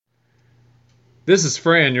This is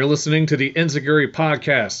Fran. You're listening to the Enziguri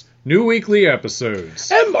Podcast. New weekly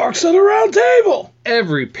episodes. And Mark's on the round table.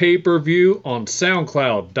 Every pay-per-view on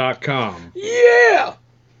SoundCloud.com. Yeah!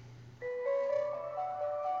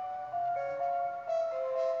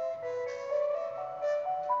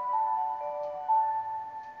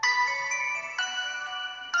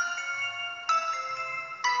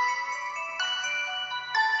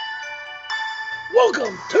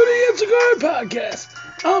 Welcome to the Enziguri Podcast.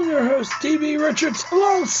 I'm your host, DB Richards,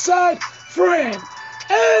 alongside Fran.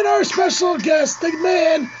 And our special guest, the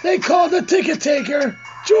man they call the ticket taker,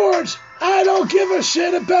 George. I don't give a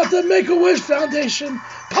shit about the Make-A-Wish Foundation,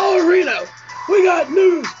 Paularino. We got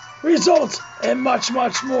news, results, and much,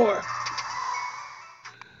 much more.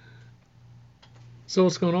 So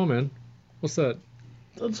what's going on, man? What's that?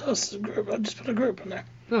 That's us, the group. I just put a group in there.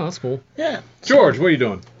 Oh, that's cool. Yeah. George, what are you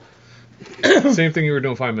doing? Same thing you were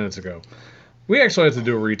doing 5 minutes ago. We actually had to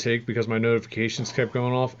do a retake because my notifications kept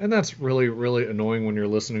going off, and that's really, really annoying when you're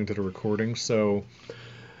listening to the recording. So,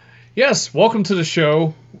 yes, welcome to the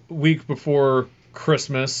show, week before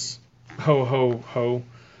Christmas. Ho, ho,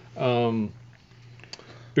 ho.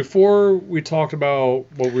 Before we talked about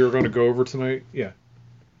what we were going to go over tonight, yeah.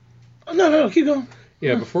 No, keep going.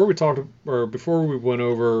 Yeah, before we went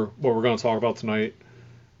over what we're going to talk about tonight,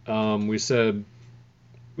 we said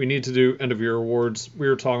we need to do end of year awards. We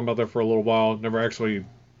were talking about that for a little while. Never actually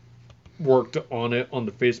worked on it on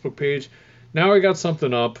the Facebook page. Now we got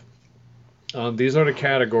something up. These are the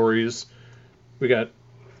categories. We got,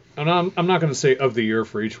 and I'm not going to say of the year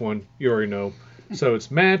for each one. You already know. So it's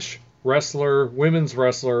match, wrestler, women's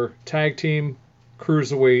wrestler, tag team,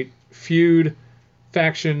 cruiserweight, feud,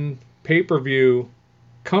 faction, pay-per-view,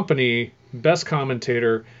 company, best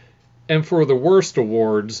commentator, and for the worst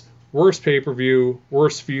awards, worst pay-per-view,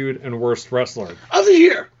 worst feud, and worst wrestler. Of the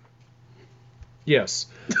year. Yes.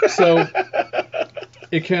 So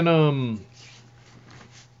it can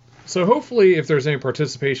so hopefully if there's any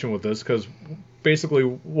participation with this, because basically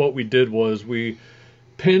what we did was we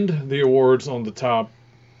pinned the awards on the top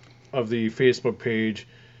of the Facebook page,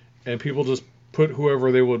 and people just put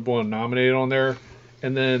whoever they would want to nominate on there,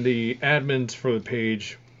 and then the admins for the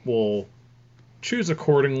page will choose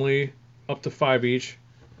accordingly, up to 5 each.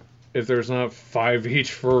 If there's not 5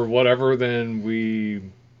 each for whatever, then we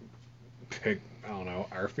pick, I don't know,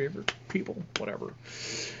 our favorite people, whatever.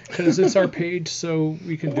 Because it's our page, so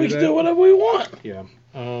we can do that. We can do whatever we want. Yeah.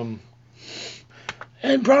 And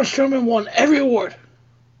Braun Strowman won every award.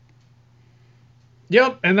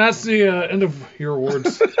 Yep, and that's the end of your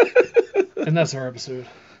awards. And that's our episode.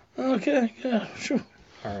 Okay, yeah, sure.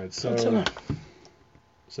 All right, so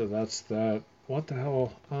that's that. What the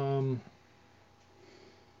hell?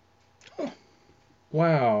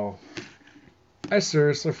 Wow. I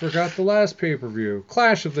seriously forgot the last pay-per-view.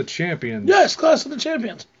 Clash of the Champions. Yes, Clash of the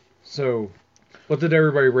Champions. So, what did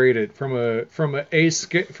everybody rate it? From a A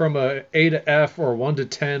to F or 1 to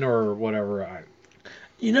 10 or whatever?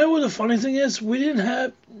 You know what the funny thing is? We didn't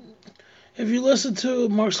have... If you listen to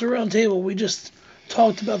Mark's the Round Table, we just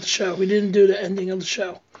talked about the show. We didn't do the ending of the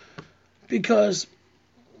show. Because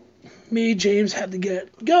me, James, had to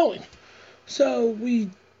get going. So, we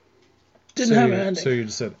didn't have an ending. So you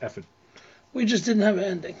just said F it. We just didn't have an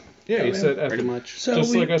ending. Yeah, you said F pretty it. much. So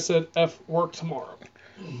just like I said F work tomorrow.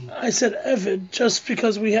 I said F it just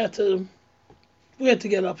because we had to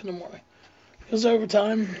get up in the morning. Because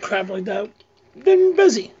overtime, crap like that, been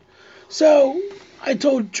busy. So I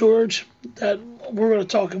told George that we're going to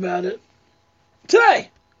talk about it today.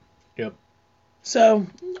 Yep. So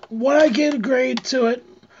when I gave a grade to it,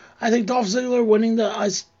 I think Dolph Ziggler winning the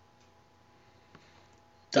IC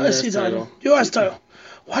title. US title.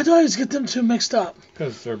 Why do I always get them two mixed up?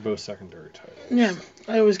 Because they're both secondary titles. Yeah,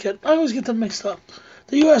 I always get them mixed up.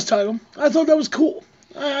 The US title, I thought that was cool.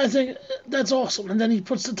 I think that's awesome. And then he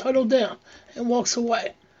puts the title down and walks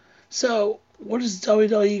away. So what is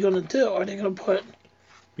WWE going to do? Are they going to put...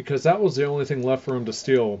 Because that was the only thing left for him to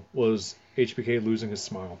steal was HBK losing his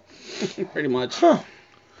smile. Pretty much. Huh.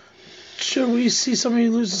 Should we see somebody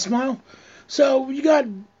lose a smile? So you got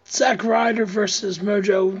Zack Ryder versus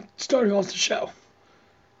Mojo starting off the show.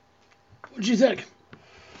 What'd you think?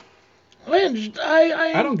 Man,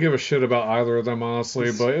 I don't give a shit about either of them,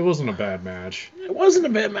 honestly, but it wasn't a bad match. It wasn't a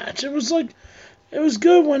bad match. It was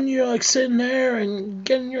good when you're like sitting there and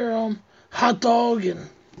getting your hot dog and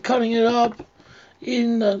cutting it up,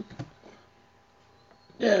 eating the...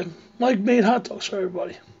 Yeah, Mike made hot dogs for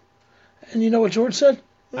everybody. And you know what George said?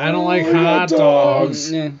 I don't like hot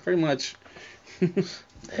dogs. Yeah, pretty much.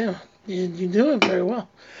 Yeah, you're doing very well.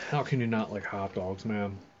 How can you not like hot dogs,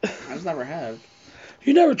 man? I just never have.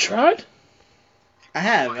 You never tried? I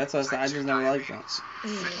have. That's what I said. I just never liked them.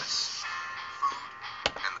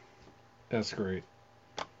 That's great.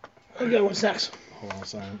 Okay, what's next? Hold on a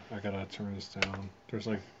second. I gotta turn this down. There's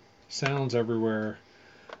like sounds everywhere.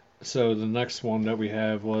 So the next one that we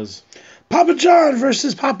have was Papa John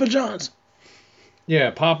versus Papa John's.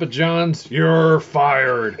 yeah, Papa John's, you're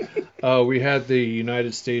fired. We had the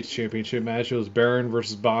United States Championship match. It was Baron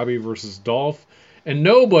versus Bobby versus Dolph, and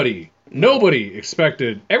nobody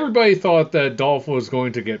expected. Everybody thought that Dolph was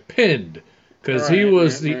going to get pinned because he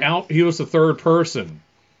was he was the third person.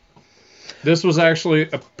 This was actually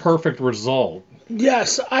a perfect result.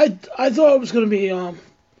 Yes, I thought it was gonna be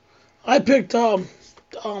I picked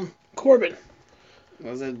Corbin.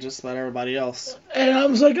 Was it just about everybody else? And I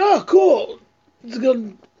was like, oh cool.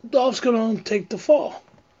 Dolph's gonna take the fall.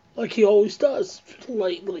 Like he always does,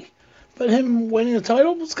 lately. But him winning the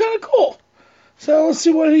title was kinda cool. So let's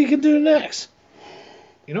see what he can do next.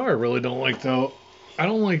 You know what I really don't like though? I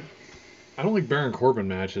don't like Baron Corbin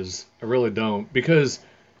matches. I really don't. Because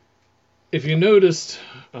if you noticed,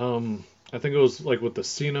 I think it was like with the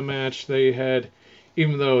Cena match they had,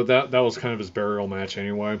 even though that was kind of his burial match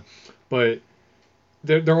anyway, but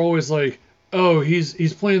they're always like, oh,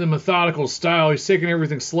 he's playing the methodical style, he's taking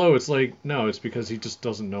everything slow. It's like, no, it's because he just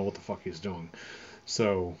doesn't know what the fuck he's doing.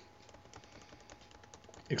 So,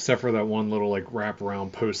 except for that one little like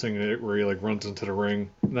wraparound posting it where he like runs into the ring,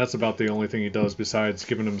 and that's about the only thing he does besides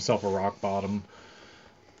giving himself a rock bottom.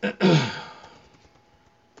 Oh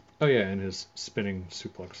yeah, and his spinning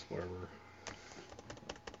suplex, whatever.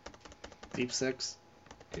 Deep Six.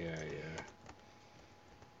 Yeah.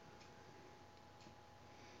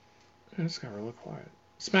 I just got really quiet.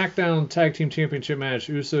 SmackDown Tag Team Championship match: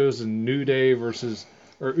 Usos and New Day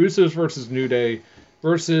Usos versus New Day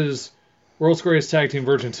versus World's Greatest Tag Team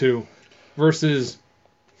Version 2 versus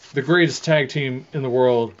the greatest tag team in the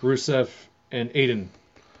world, Rusev and Aiden.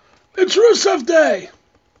 It's Rusev Day!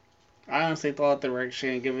 I honestly thought they were actually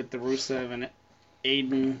going to give it to Rusev and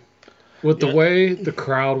Aiden. With the way the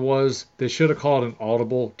crowd was, they should have called an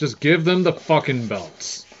audible. Just give them the fucking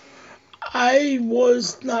belts. I'm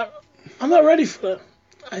not ready for that.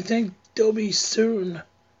 I think they'll be soon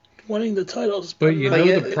winning the titles. But you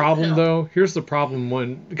know the problem, though? Here's the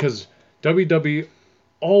problem because WWE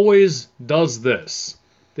always does this.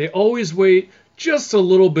 They always wait just a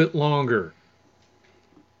little bit longer.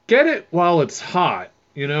 Get it while it's hot,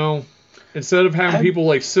 you know? Instead of having people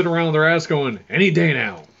like sit around their ass going, any day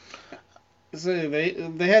now. So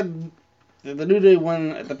they had the New Day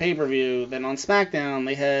win at the pay-per-view. Then on SmackDown,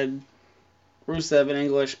 they had Rusev and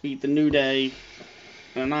English beat the New Day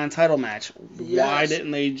in a non-title match. Yes. Why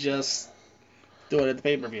didn't they just do it at the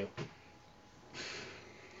pay-per-view?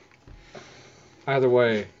 Either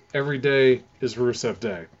way, every day is Rusev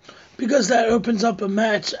Day. Because that opens up a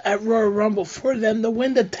match at Royal Rumble for them to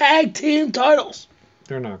win the tag team titles.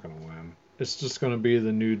 They're not going to win. It's just going to be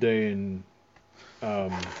the New Day and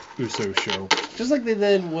Uso show. Just like they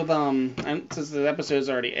did with, and since the episode's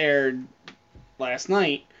already aired last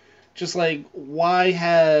night, just like, why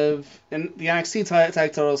have the NXT tag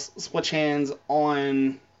titles switch hands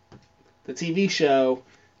on the TV show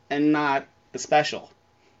and not the special?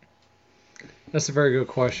 That's a very good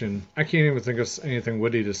question. I can't even think of anything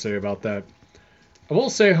witty to say about that. I will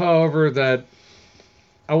say, however, that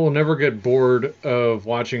I will never get bored of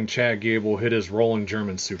watching Chad Gable hit his rolling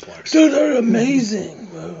German suplex. Dude, they're amazing.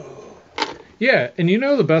 Yeah, and you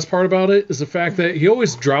know the best part about it is the fact that he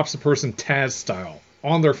always drops the person Taz style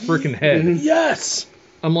on their freaking head. Yes.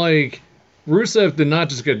 I'm like, Rusev did not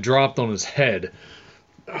just get dropped on his head.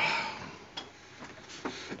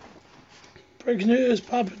 Breaking news,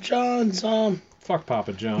 Papa John's, Fuck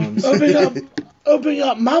Papa John's. opening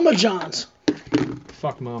up Mama John's.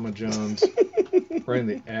 Fuck Mama John's. Right in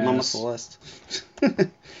the ass. Mama Celeste. Let's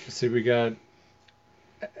see, we got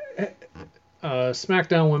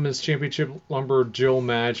SmackDown Women's Championship Lumberjill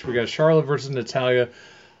match. We got Charlotte versus Natalya.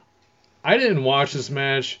 I didn't watch this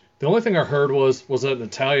match. The only thing I heard was that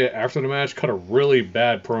Natalya, after the match, cut a really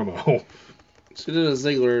bad promo. She did a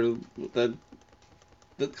Ziggler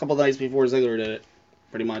the couple nights before Ziggler did it,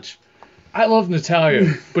 pretty much. I love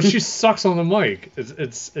Natalya, but she sucks on the mic.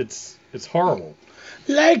 It's horrible.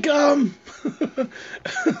 Like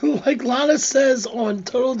like Lana says on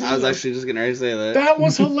Total Divas. I was actually just getting ready to say that. That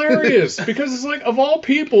was hilarious because it's like, of all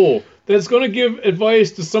people that's going to give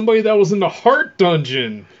advice to somebody that was in the Heart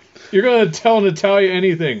Dungeon, you're going to tell Natalya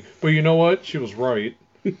anything. But you know what? She was right.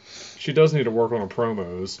 She does need to work on her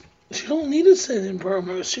promos. She don't need to say it in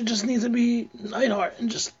promos. She just needs to be Neidhart and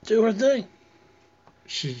just do her thing.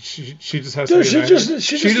 She just has to be she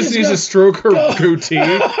just needs to stroke her goatee.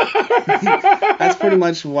 That's pretty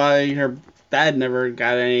much why her Thad never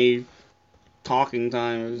got any talking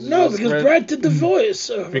time. It was No, just because Brett did the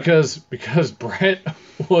voice. Because Brett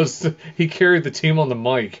he carried the team on the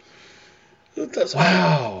mic. That's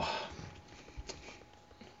Wow.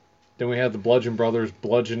 Then we had the Bludgeon Brothers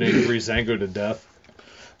bludgeoning Breezango to death.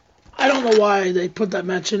 I don't know why they put that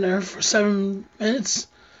match in there for 7 minutes.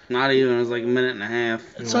 Not even. It was like a minute and a half.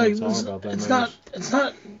 It's don't like wanna talk about that it's match.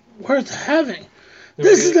 not worth having. Then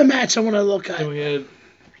This we is the match I want to look Then at. we had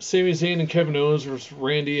Sami Zayn and Kevin Owens versus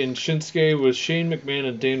Randy and Shinsuke with Shane McMahon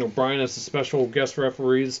and Daniel Bryan as the special guest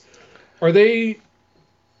referees. Are they...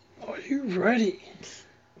 Are you ready?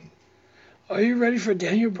 Are you ready for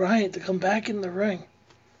Daniel Bryan to come back in the ring?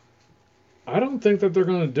 I don't think that they're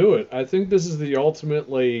going to do it. I think this is the ultimate,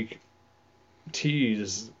 like,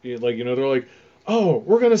 tease. Like, you know, they're like, oh,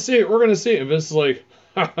 we're going to see it, we're going to see it. And Vince is like,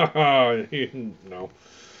 ha ha ha, no.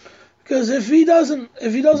 Because if he doesn't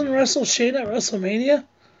wrestle Shane at WrestleMania,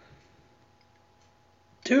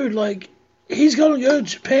 dude, like, he's gonna go to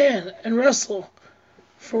Japan and wrestle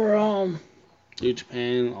for New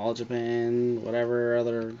Japan, All Japan, whatever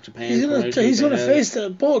other Japan. he's gonna face the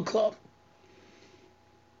Bullet Club.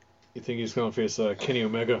 You think he's going to face Kenny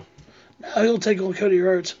Omega? Now he'll take on Cody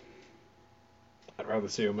Rhodes. I'd rather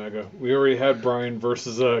see Omega. We already had Bryan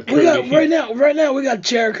versus Cody. We got right now we got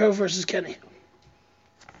Jericho versus Kenny.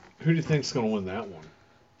 Who do you think's going to win that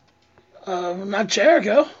one? Not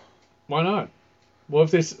Jericho. Why not?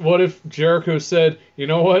 What if Jericho said, you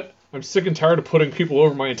know what? I'm sick and tired of putting people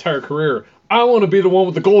over my entire career. I want to be the one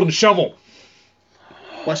with the golden shovel.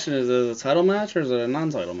 Question is it a title match or is it a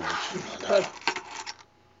non-title match?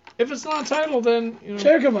 If it's not a title, then you know.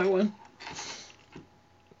 Jericho might win.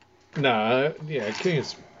 Nah, yeah,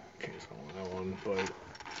 Kenny's gonna win that one. But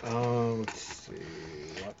let's see,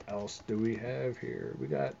 what else do we have here? We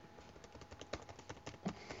got.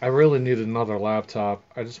 I really need another laptop.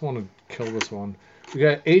 I just want to kill this one. We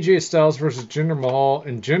got AJ Styles versus Jinder Mahal,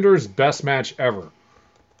 and Jinder's best match ever,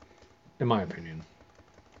 in my opinion.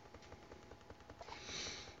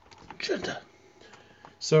 Jinder.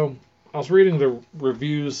 So, I was reading the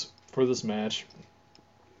reviews for this match,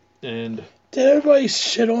 and Did everybody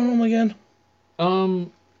shit on him again?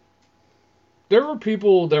 there were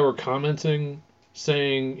people that were commenting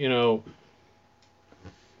saying, you know,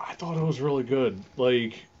 I thought it was really good.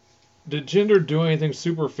 Like, did Jinder do anything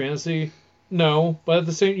super fancy? No, but at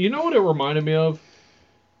the same, you know what it reminded me of?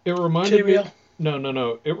 It reminded me. JBL?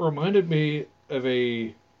 No. It reminded me of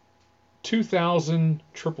a 2000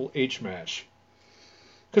 Triple H match.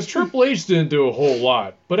 Because Triple H didn't do a whole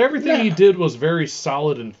lot, but everything he did was very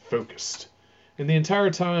solid and focused. And the entire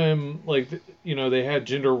time, like, you know, they had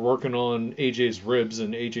Jinder working on AJ's ribs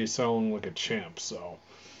and AJ selling like a champ, so.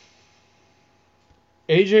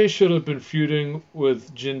 AJ should have been feuding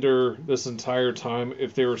with Jinder this entire time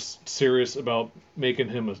if they were serious about making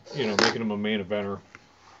him a main eventer.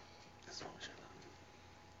 That's what we should have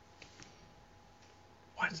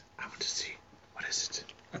What? I want to see. What is it?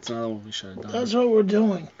 done. That's another one we should have done. That's what we're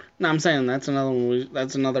doing. No, I'm saying that's another one.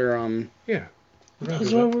 That's another Yeah.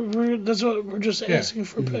 That's what we're just asking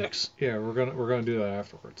for picks. Yeah, we're gonna do that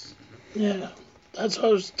afterwards. Yeah, that's what I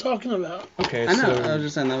was talking about. Okay, I know. so I was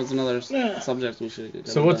just saying that was another Yeah. subject we should have done.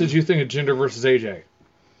 so what did you think of Jinder versus AJ?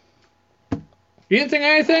 You didn't think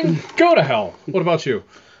anything? Go to hell. What about you?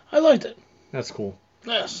 I liked it. That's cool.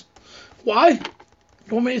 Yes. Why? You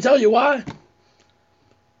want me to tell you why?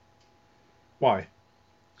 Why?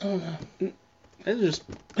 I don't know. It's just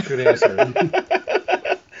Good answer.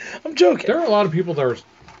 I'm joking. There are a lot of people that are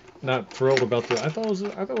not thrilled about the. I thought it was.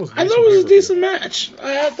 I thought it was a decent match.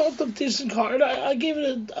 I thought the decent card. I gave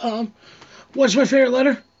it a. What's my favorite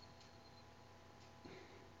letter?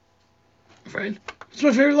 Friend. What's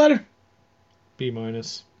my favorite letter? B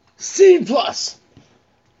minus. C plus.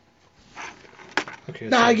 Okay.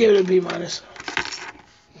 Nah, I gave it a B minus.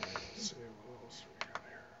 Let's see what else we got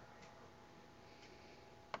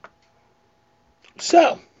here.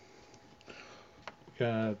 So,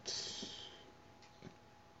 Got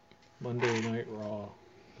Monday Night Raw.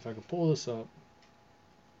 If I could pull this up.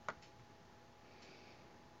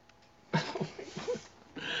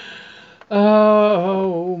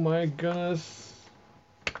 Oh my goodness.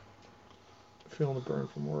 Feeling the burn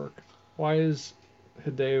from work. Why is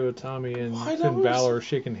Hideo Itami and Why Finn those? Balor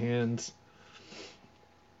shaking hands?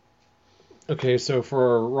 Okay, so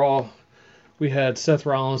for Raw, we had Seth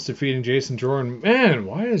Rollins defeating Jason Jordan. Man,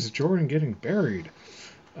 why is Jordan getting buried?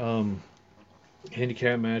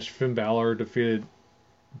 Handicap match. Finn Balor defeated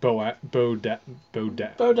Bo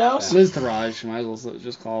Dallas. Liz Taraj. Might as well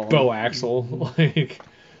just call him. Bo Axel. Like,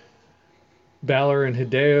 Balor and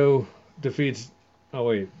Hideo defeats. Oh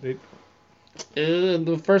wait,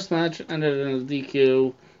 The first match ended in a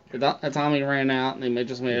DQ. Tommy ran out, and they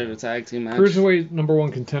just made it a tag team match. Cruiserweight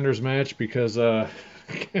 #1 contenders match because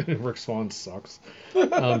Rick Swann sucks.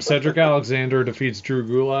 Cedric Alexander defeats Drew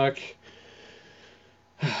Gulak.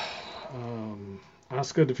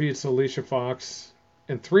 Asuka defeats Alicia Fox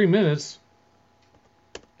in 3 minutes.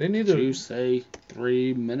 They need Did you say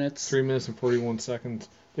 3 minutes? 3 minutes and 41 seconds.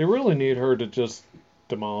 They really need her to just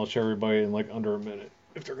demolish everybody in like under a minute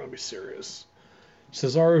if they're going to be serious.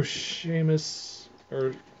 Cesaro, Sheamus,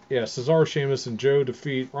 and Joe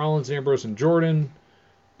defeat Rollins, Ambrose, and Jordan.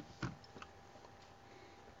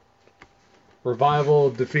 Revival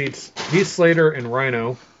defeats Heath Slater and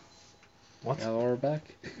Rhino. What? Yeah, we're back.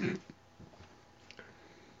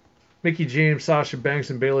 Mickie James, Sasha Banks,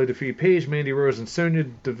 and Bayley defeat Paige, Mandy Rose, and Sonya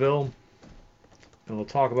Deville. And we'll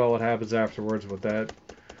talk about what happens afterwards with that.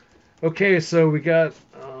 Okay, so we got...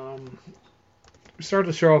 we start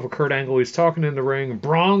the show off with Kurt Angle. He's talking in the ring.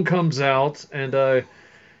 Braun comes out, and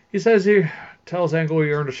he says he tells Angle he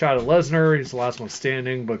earned a shot at Lesnar. He's the last one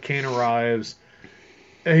standing, but Kane arrives.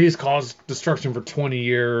 And he's caused destruction for 20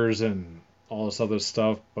 years and all this other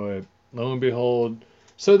stuff, but lo and behold...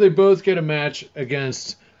 So they both get a match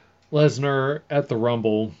against... Lesnar at the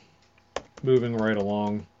Rumble, moving right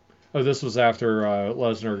along. Oh, this was after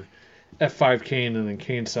Lesnar F5 Kane, and then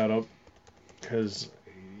Kane set up because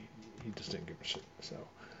he just didn't give a shit. So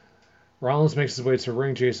Rollins makes his way to the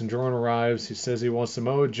ring. Jason Jordan arrives. He says he wants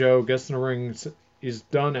Samoa Joe. Gets in the ring. He's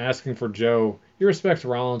done asking for Joe. He respects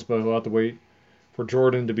Rollins, but he'll have to wait for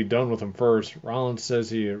Jordan to be done with him first. Rollins says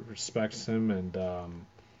he respects him, and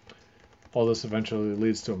all this eventually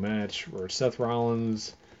leads to a match where Seth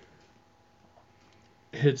Rollins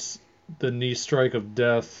hits the knee strike of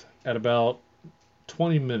death at about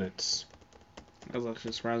 20 minutes. That was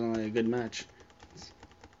actually surprisingly a good match.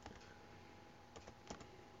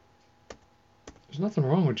 There's nothing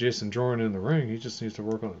wrong with Jason Jordan in the ring. He just needs to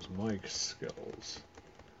work on his mic skills.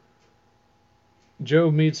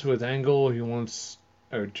 Joe meets with Angle.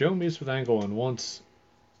 Joe meets with Angle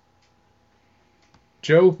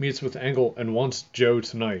and wants Joe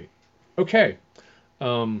tonight. Okay.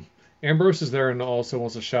 Ambrose is there and also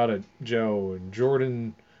wants a shot at Joe, and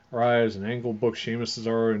Jordan arrives, and Angle books Sheamus,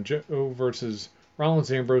 Cesaro, and Joe versus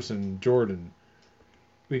Rollins, Ambrose, and Jordan.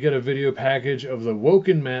 We get a video package of the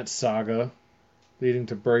Woken Matt saga, leading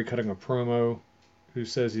to Bray cutting a promo, who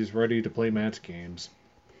says he's ready to play Matt's games.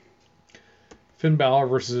 Finn Balor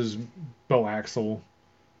versus Bo Axel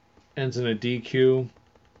ends in a DQ,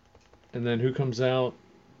 and then who comes out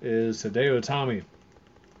is Hideo Itami.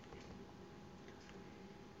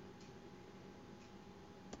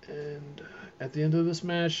 And at the end of this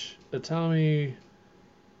match, Itami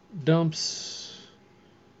dumps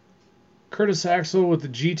Curtis Axel with the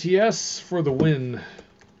GTS for the win.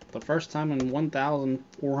 The first time in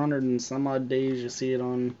 1,400 and some odd days you see it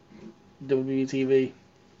on WWE TV.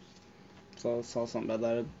 So I saw something about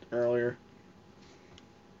that earlier.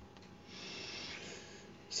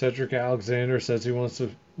 Cedric Alexander says he wants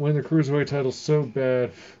to win the Cruiserweight title so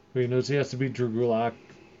bad, but he knows he has to beat Drew Gulak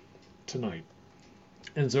tonight.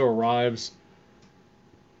 Enzo arrives.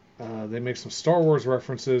 They make some Star Wars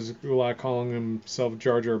references. Gulak calling himself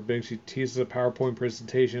Jar Jar Binks. He teases a PowerPoint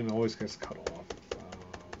presentation and always gets cut off.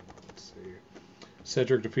 Let's see.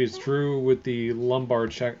 Cedric defeats Drew with the lumbar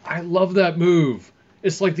check. I love that move.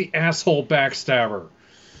 It's like the asshole backstabber.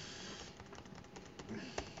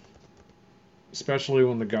 Especially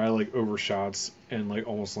when the guy like overshots and like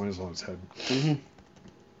almost lands on his head. Mm-hmm.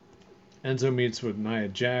 Enzo meets with Nia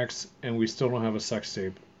Jax, and we still don't have a sex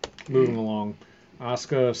tape. Moving along.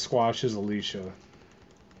 Asuka squashes Alicia.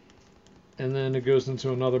 And then it goes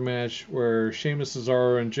into another match where Sheamus,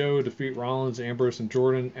 Cesaro, and Joe defeat Rollins, Ambrose, and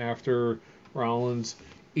Jordan after Rollins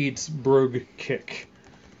eats Brogue Kick.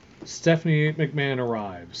 Stephanie McMahon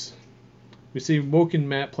arrives. We see Woken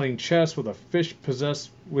Matt playing chess with a fish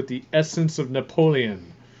possessed with the essence of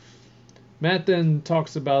Napoleon. Matt then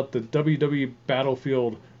talks about the WWE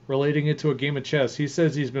Battlefield, relating it to a game of chess. He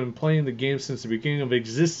says he's been playing the game since the beginning of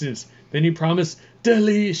existence. Then he promised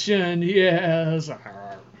deletion, yes.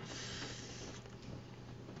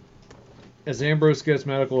 As Ambrose gets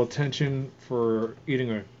medical attention for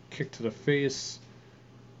eating a kick to the face,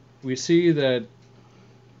 we see that...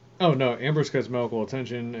 Oh no, Ambrose gets medical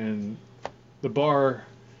attention and the Bar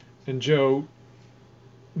and Joe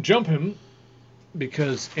jump him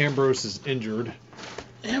because Ambrose is injured.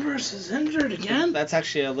 Ambrose is injured again? That's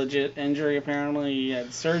actually a legit injury, apparently. He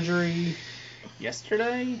had surgery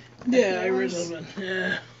yesterday? Yeah, I read that.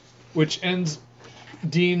 Yeah. Which ends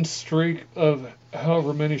Dean's streak of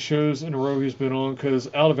however many shows in a row he's been on, because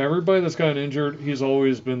out of everybody that's gotten injured, he's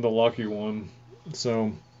always been the lucky one.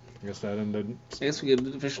 So, I guess that ended. I guess we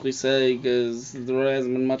could officially say, because there really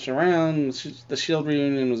hasn't been much around, the Shield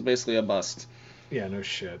reunion was basically a bust. Yeah, no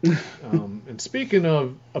shit. And speaking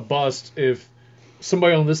of a bust, if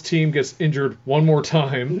somebody on this team gets injured one more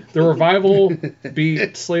time, the Revival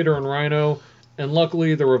beat Slater and Rhino, and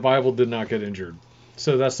luckily the Revival did not get injured.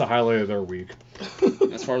 So that's the highlight of their week.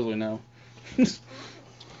 As far as we know.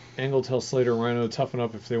 Angle tells Slater and Rhino to toughen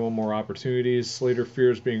up if they want more opportunities. Slater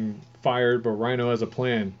fears being fired, but Rhino has a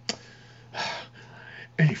plan.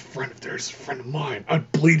 Any friend of theirs is a friend of mine.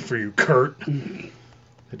 I'd bleed for you, Kurt. Hideo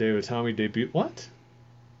Itami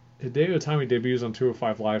debuts on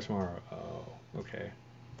 205 Live tomorrow. Oh, okay.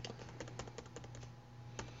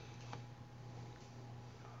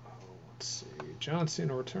 Let's see. John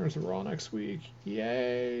Cena returns to Raw next week.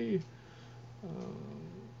 Yay!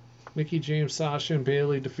 Mickey James, Sasha, and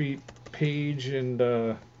Bayley defeat Paige and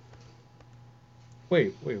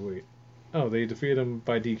wait. Oh, they defeated him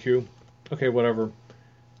by DQ. Okay, whatever.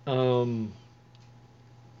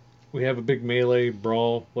 We have a big melee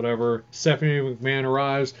brawl, whatever. Stephanie McMahon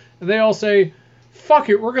arrives, and they all say, "Fuck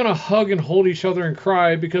it, we're gonna hug and hold each other and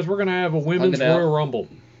cry because we're gonna have a women's Royal Rumble."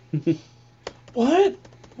 What?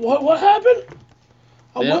 What happened?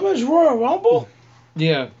 A women's Royal Rumble?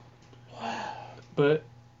 Yeah. Wow. But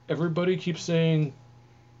everybody keeps saying,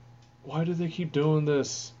 why do they keep doing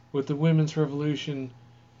this with the women's revolution?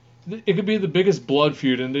 It could be the biggest blood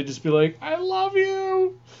feud, and they'd just be like, I love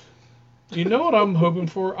you! You know what I'm hoping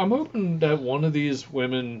for? I'm hoping that one of these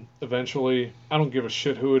women eventually, I don't give a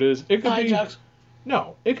shit who it is. It could be...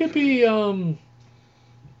 No, it could be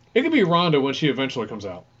Ronda when she eventually comes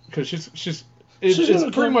out. Because it's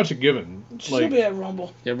pretty much a given. She's going to be at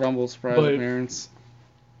Rumble. Yeah, Rumble surprise appearance.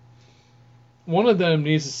 One of them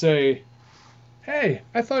needs to say, hey,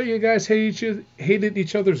 I thought you guys hated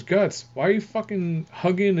each other's guts. Why are you fucking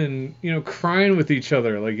hugging and, crying with each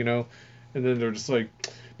other? And then they're just like,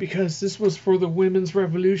 because this was for the women's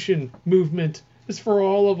revolution movement. It's for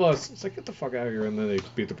all of us. It's like, get the fuck out of here. And then they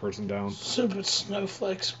beat the person down. Super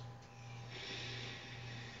snowflakes.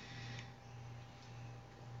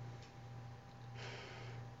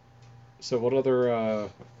 So what other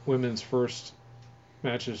women's first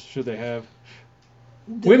matches should they have?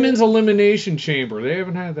 Women's Elimination Chamber. They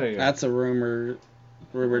haven't had that yet. That's a rumored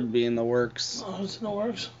to be in the works. Oh, it's in the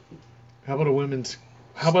works? How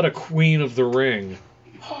about a Queen of the Ring?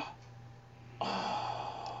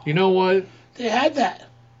 You know what? They had that.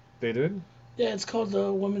 They did? Yeah, it's called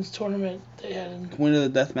the women's tournament. They had in... Queen of the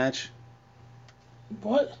Death Match.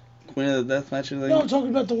 What? Queen of the Death Match? No, I'm talking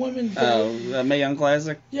about the women. Oh, the Mae Young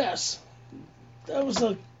Classic? Yes. That was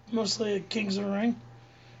mostly a Kings of the Ring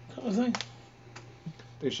kind of thing.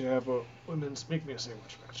 They should have a women's Make Me a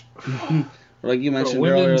Sandwich match. Like you mentioned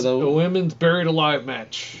earlier, though. A women's Buried Alive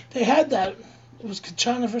match. They had that. It was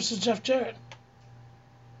Chyna versus Jeff Jarrett.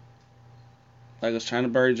 Like was trying to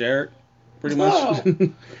bury Jarrett? Pretty much?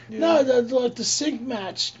 No, the sink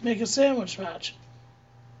match. Make a sandwich match.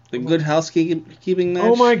 The Good Housekeeping match?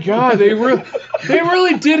 Oh my god, they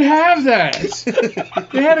really did have that.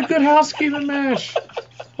 They had a Good Housekeeping match.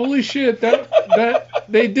 Holy shit, that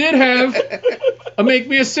they did have a Make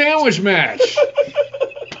Me a Sandwich match.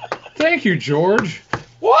 Thank you, George.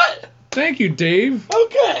 What? Thank you, Dave.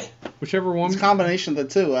 Okay. Whichever one. It's a combination of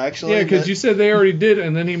the two, actually. Yeah, because you said they already did,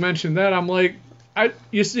 and then he mentioned that. I'm like,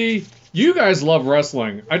 you see, you guys love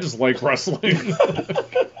wrestling. I just like wrestling.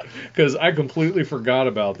 Because I completely forgot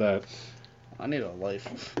about that. I need a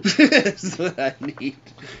life. That's what I need.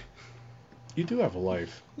 You do have a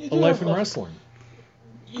life. A life in wrestling.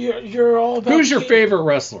 You're all about... Who's your favorite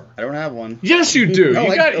wrestler? I don't have one. Yes, you do.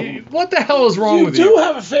 What the hell is wrong with you? You do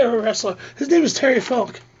have a favorite wrestler. His name is Terry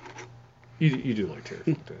Funk. You do like Terry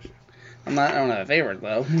Funk, don't you? I don't have a favorite,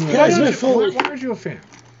 though. Why aren't you a fan?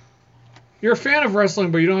 You're a fan of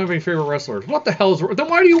wrestling, but you don't have any favorite wrestlers. What the hell is wrong? Then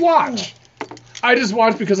why do you watch? I just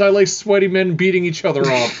watch because I like sweaty men beating each other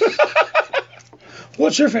up.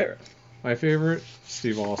 What's your favorite? My favorite?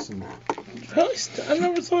 Steve Austin. Really? I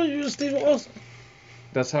never thought you were Steve Austin.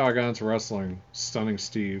 That's how I got into wrestling. Stunning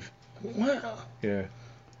Steve. Wow. Yeah.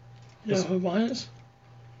 You know who mine is?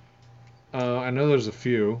 I know there's a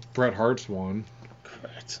few. Bret Hart's one.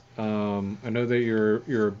 Correct. I know that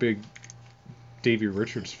you're a big Davey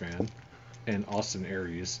Richards fan, and Austin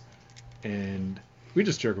Aries, and we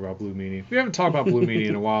just joke about Blue Meanie. We haven't talked about Blue Meanie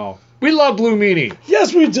in a while. We love Blue Meanie.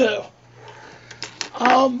 Yes, we do.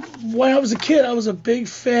 When I was a kid, I was a big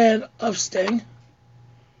fan of Sting.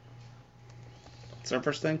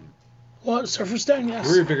 Surfer Sting? What? Surfer Sting? Yes.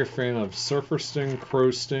 We're a bigger fan of Surfer Sting,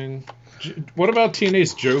 Crow Sting. What about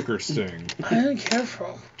TNA's Joker Sting? I didn't care for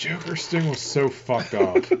him. Joker Sting was so fucked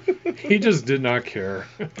up. He just did not care.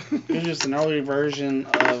 It was just an early version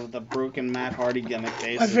of the broken Matt Hardy gimmick,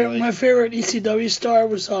 basically. My favorite ECW star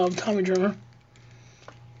was Tommy Dreamer.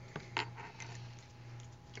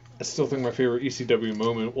 I still think my favorite ECW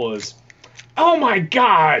moment was, oh my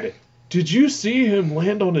god! Did you see him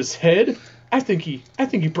land on his head? I think he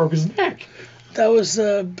broke his neck. That was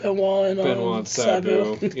Benoit and Benoit and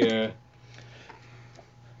Sabu. Yeah.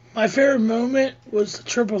 My favorite moment was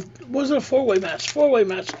was it a four-way match?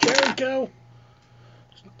 Jericho,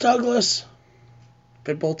 Douglas,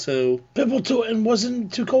 Pitbull 2. Pitbull 2, and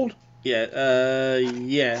wasn't Too Cold? Yeah,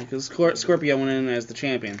 because Scorpio went in as the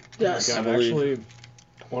champion. Yes. God, actually,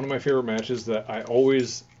 one of my favorite matches that I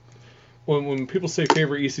always, when people say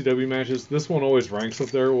favorite ECW matches, this one always ranks up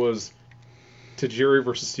there, was Tajiri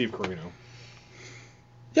versus Steve Corino.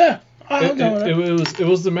 Yeah, I'm down with It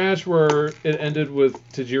was the match where it ended with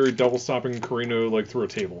Tajiri double stopping Corino like through a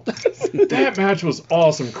table. That match was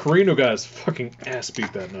awesome. Corino got his fucking ass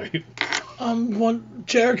beat that night.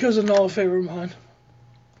 Jericho's an all favorite of mine.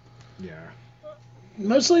 Yeah.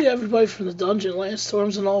 Mostly everybody from the Dungeon. Lance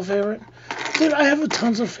Storm's an all favorite. Dude, I have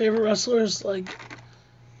tons of favorite wrestlers. Like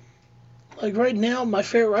right now, my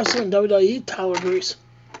favorite wrestler in WWE, Tyler Breeze.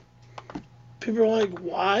 People are like,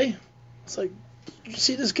 why? It's like, did you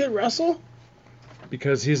see this kid wrestle?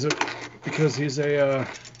 Because he's a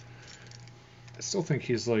I still think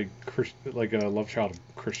he's like a love child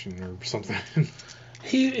of Christian or something.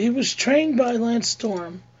 He was trained by Lance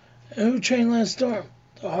Storm. And who trained Lance Storm?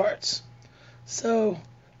 The Hearts. So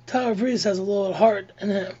Tyler Breeze has a little heart in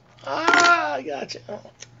him. Ah, I gotcha.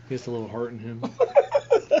 He has a little heart in him.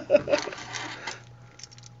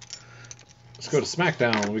 Let's go to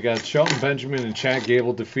SmackDown. We got Shelton Benjamin and Chad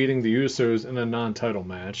Gable defeating the Usos in a non-title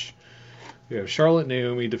match. We have Charlotte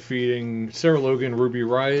Naomi defeating Sarah Logan, Ruby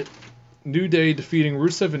Riott. New Day defeating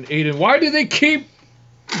Rusev and Aiden. Why do they keep...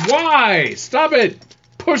 Why? Stop it!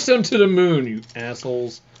 Push them to the moon, you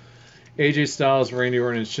assholes. AJ Styles, Randy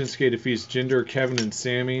Orton, and Shinsuke defeats Jinder, Kevin, and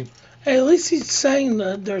Sammy. Hey, at least he sang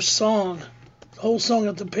their song. The whole song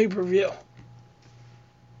at the pay-per-view.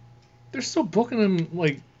 They're still booking them,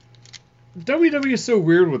 like... WWE is so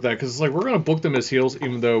weird with that, because it's like, we're going to book them as heels,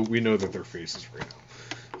 even though we know that they're faces right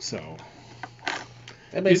now. So...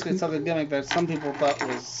 They basically took a gimmick that some people thought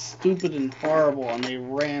was stupid and horrible, and they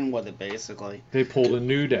ran with it, basically. They pulled a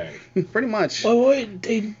New Day. Pretty much. Well, wait,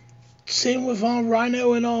 they... Same with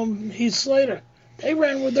Rhino and Heath Slater. They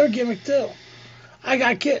ran with their gimmick, too. I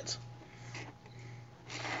got kids.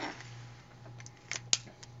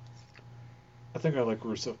 I think I like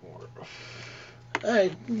Rusev more.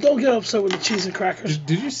 Hey, don't get upset with the cheese and crackers.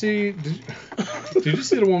 Did you see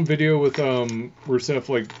the one video with Rusev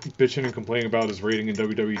like bitching and complaining about his rating in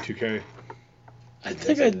WWE 2K? I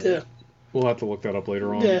think I did. We'll have to look that up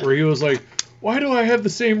later on. Yeah. Where he was like, "Why do I have the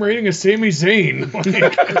same rating as Sami Zayn?"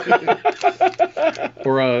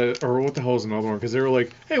 or what the hell is another one? Because they were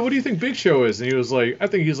like, "Hey, what do you think Big Show is?" And he was like, "I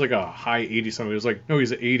think he's like a high 80 something." He was like, "No,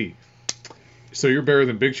 he's an 80." So you're better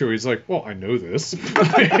than Big Show. He's like, well, I know this.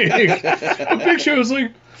 But Big Show is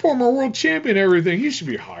like former world champion and everything. He should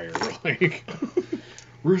be higher. Like,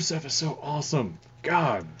 Rusev is so awesome.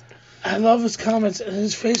 God. I love his comments and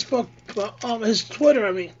his Facebook, his Twitter,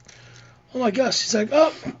 I mean. Oh my gosh, he's like,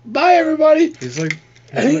 oh, bye everybody. He's like...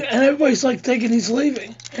 And everybody's like thinking he's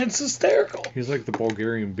leaving. And it's hysterical. He's like the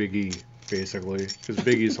Bulgarian Big E, basically. Because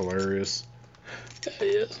Big E's hilarious. Yeah, he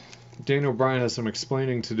is. Daniel Bryan has some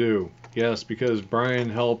explaining to do. Yes, because Bryan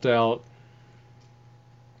helped out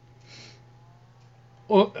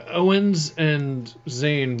Owens and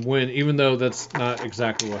Zayn win, even though that's not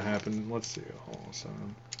exactly what happened. Let's see. Hold on a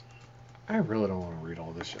second. I really don't want to read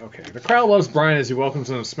all this shit. Okay. The crowd loves Bryan as he welcomes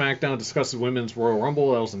them to SmackDown, discusses Women's Royal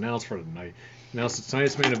Rumble that was announced for tonight. Announced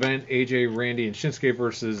tonight's main event, AJ, Randy, and Shinsuke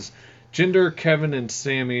versus Jinder, Kevin, and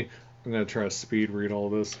Sammy. I'm going to try to speed read all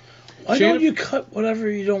this. Why don't you cut whatever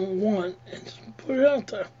you don't want and just put it out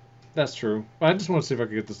there? That's true. I just want to see if I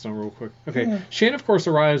can get this done real quick. Okay. Shane, of course,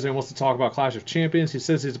 arrives and wants to talk about Clash of Champions. He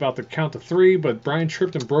says he's about to count to 3, but Bryan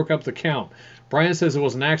tripped and broke up the count. Bryan says it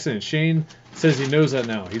was an accident. Shane says he knows that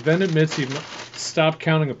now. He then admits he stopped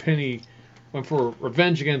counting a penny, went for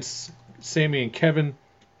revenge against Sammy and Kevin.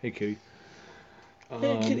 Hey, kitty.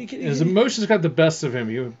 Hey, kitty. His emotions got the best of him.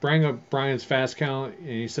 He bring up Bryan's fast count, and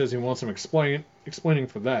he says he wants some explaining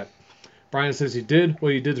for that. Bryan says he did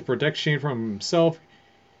what he did to protect Shane from himself.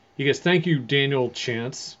 He gets thank you, Daniel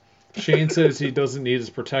chants. Shane says he doesn't need his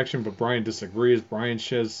protection, but Bryan disagrees. Bryan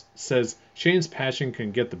says Shane's passion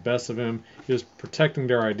can get the best of him. He was protecting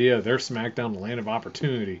their idea of their SmackDown, the land of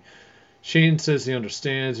opportunity. Shane says he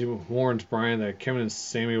understands. He warns Bryan that Kevin and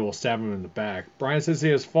Sami will stab him in the back. Bryan says he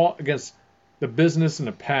has fought against the business in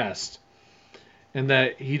the past and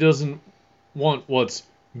that he doesn't want what's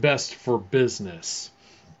best for business.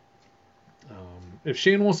 If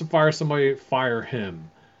Shane wants to fire somebody, fire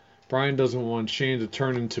him. Bryan doesn't want Shane to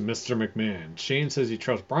turn into Mr. McMahon. Shane says he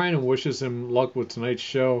trusts Bryan and wishes him luck with tonight's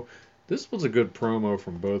show. This was a good promo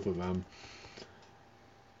from both of them.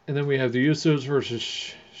 And then we have the Usos versus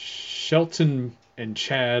Shelton and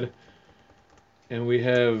Chad. And we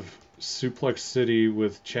have Suplex City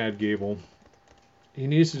with Chad Gable. He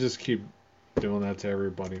needs to just keep doing that to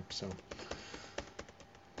everybody. So,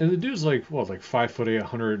 and the dude's like 5'8",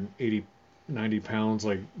 180, 90 pounds,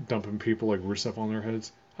 like dumping people like Rusev on their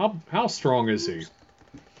heads. How strong is he?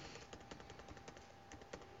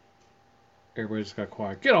 Everybody just got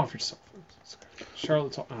quiet. Get off yourself.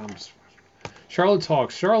 Charlotte talks.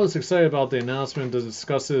 Charlotte's excited about the announcement that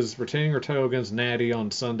discusses retaining her title against Natty on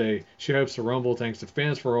Sunday. She hopes to Rumble thanks to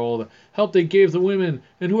fans for all the help they gave the women,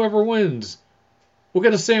 and whoever wins will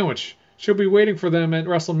get a sandwich. She'll be waiting for them at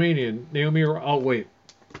WrestleMania. Naomi, wait.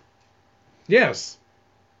 Yes.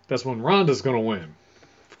 That's when Ronda's going to win.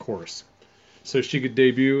 Of course. So she could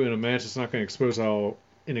debut in a match that's not going to expose how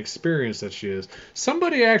inexperienced that she is.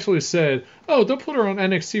 Somebody actually said, "Oh, they'll put her on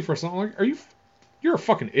NXT for something." Like, you're a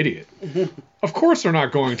fucking idiot. Of course they're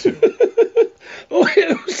not going to.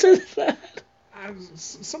 Wait, who said that?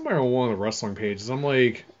 Somewhere on one of the wrestling pages. I'm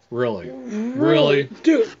like, really? Really?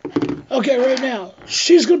 Dude, okay, right now,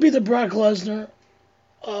 she's going to be the Brock Lesnar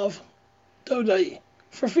of WWE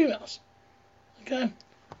for females. Okay?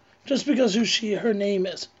 Just because her name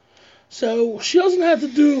is. So she doesn't have to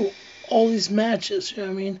do all these matches, you know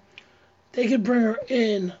what I mean? They could bring her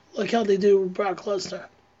in like how they do with Brock Lesnar.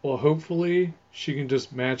 Well, hopefully she can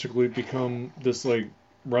just magically become this like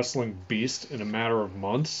wrestling beast in a matter of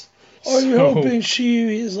months. Are you hoping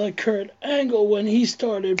she is like Kurt Angle when he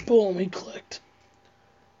started, boom, he clicked?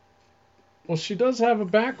 Well, she does have a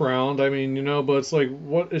background, I mean, but it's like,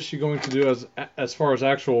 what is she going to do as far as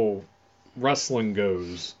actual wrestling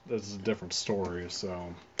goes? That's a different story,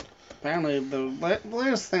 so... Apparently, the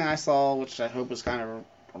latest thing I saw, which I hope is kind of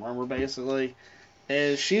a rumor basically,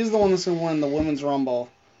 is she's the one that's going to win the Women's Rumble.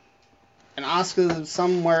 And Asuka,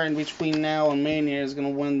 somewhere in between now and Mania, is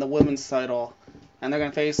going to win the Women's title. And they're going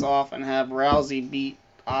to face off and have Rousey beat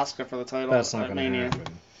Asuka for the title That's not at going to Mania.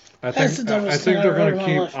 happen. I think they're going to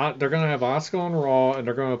keep. They're going to have Asuka on Raw, and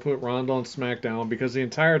they're going to put Ronda on SmackDown because the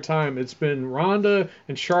entire time it's been Ronda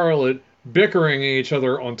and Charlotte bickering at each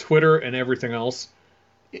other on Twitter and everything else.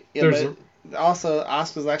 Yeah, but also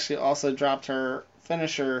Asuka's actually also dropped her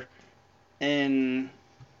finisher in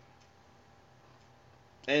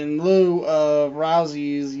lieu of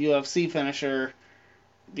Rousey's UFC finisher,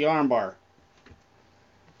 the armbar.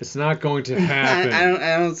 It's not going to happen.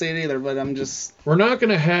 I don't see it either, but I'm just... We're not going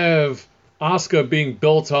to have Asuka being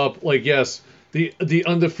built up like, yes, the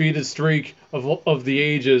undefeated streak of the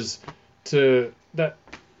ages to that.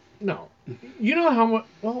 No. You know how much...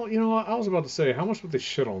 Well, you know what? I was about to say, how much would they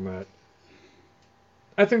shit on that?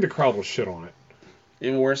 I think the crowd will shit on it.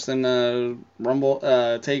 Even worse than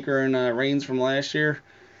Rumble, Taker and Reigns from last year?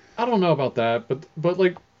 I don't know about that, but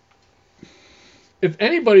like... If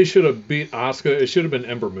anybody should have beat Asuka, it should have been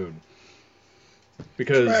Ember Moon.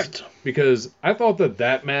 Because I thought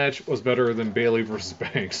that match was better than Bayley versus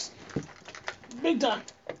Banks. Big time.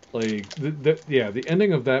 Like the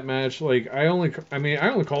ending of that match, like I only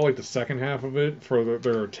call like the second half of it for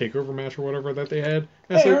their takeover match or whatever that they had.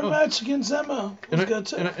 Her match against Emma was good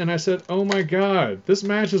too. And I said, oh my god, this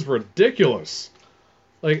match is ridiculous.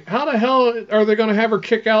 Like, how the hell are they going to have her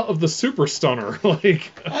kick out of the Super Stunner?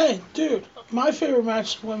 Like, hey, dude, my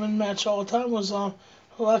favorite women match all the time was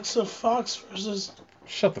Alexa Fox versus...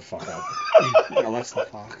 Shut the fuck up. Alexa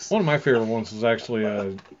Fox. One of my favorite ones was actually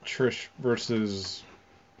Trish versus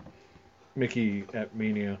Mickey at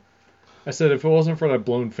Mania. I said if it wasn't for that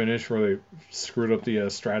blown finish where they screwed up the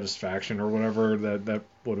Stratusfaction or whatever, that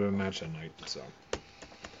would have been a match that night. So,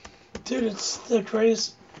 dude, it's the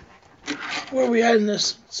greatest... Where are we at in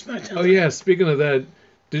this SmackDown? Oh yeah, speaking of that,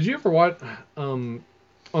 did you ever watch on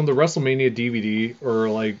the WrestleMania DVD or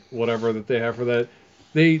like whatever that they have for that?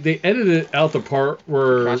 They edited out the part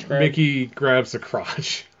where Mickey grabs the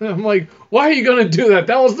crotch. I'm like, why are you gonna do that?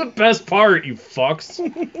 That was the best part, you fucks.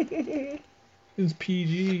 It's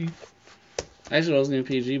PG. Actually, it wasn't even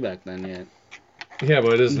PG back then yet. Yeah,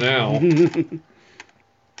 but it is now.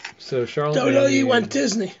 So Charlotte. WWE went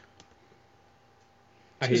Disney.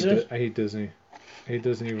 I hate Disney. I hate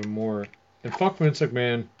Disney even more. And fuck Vince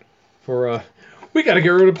McMahon for we gotta get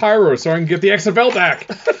rid of Pyro so I can get the XFL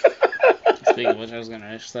back. Speaking of which, I was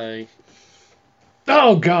gonna say.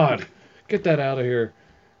 Oh God, get that out of here.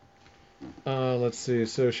 Let's see.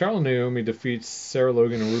 So Charlotte Naomi defeats Sarah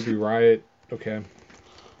Logan and Ruby Riott. Okay.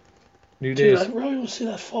 New Day. Dude, I really want to see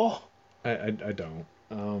that fall. I don't.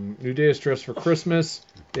 New Day is dressed for Christmas.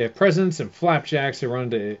 They have presents and flapjacks. They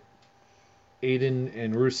run to Aiden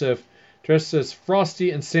and Rusev dressed as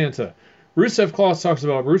Frosty and Santa. Rusev Claus talks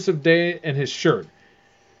about Rusev Day and his shirt.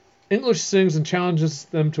 English sings and challenges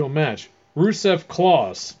them to a match. Rusev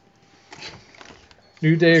Claus.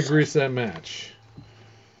 New Day agrees to that match.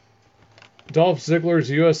 Dolph Ziggler's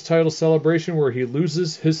U.S. title celebration where he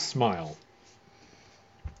loses his smile.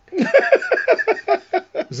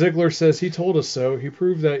 Ziggler says he told us so. He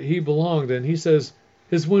proved that he belonged, and he says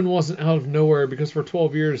his win wasn't out of nowhere because for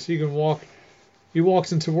 12 years he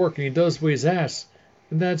walks into work and he does what he's asked,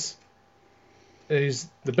 and he's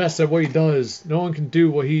the best at what he does. No one can do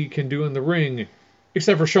what he can do in the ring,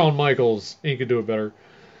 except for Shawn Michaels, and he could do it better.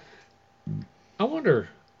 I wonder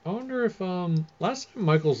if last time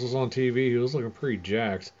Michaels was on TV, he was looking pretty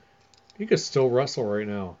jacked. He could still wrestle right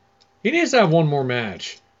now. He needs to have one more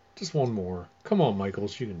match. Just one more. Come on,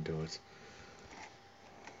 Michaels, you can do it.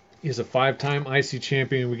 He's a 5-time IC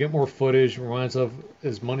champion. We get more footage. Reminds of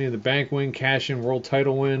his Money in the Bank win, cash-in world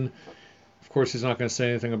title win. Of course, he's not going to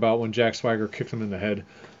say anything about when Jack Swagger kicked him in the head.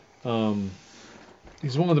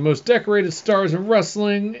 He's one of the most decorated stars in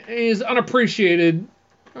wrestling. He's unappreciated,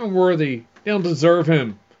 unworthy. They don't deserve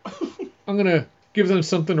him. I'm going to give them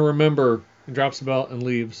something to remember. He drops the belt and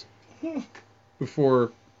leaves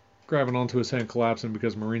before grabbing onto his head and collapsing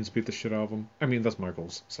because Marines beat the shit out of him. I mean, that's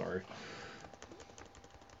Michaels. Sorry.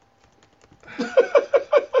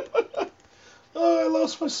 Oh, I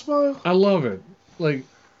lost my smile. I love it. Like,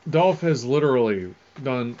 Dolph has literally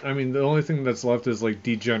done... I mean, the only thing that's left is, like,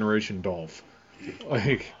 Degeneration Dolph.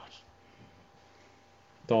 Like,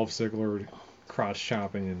 Dolph Ziggler cross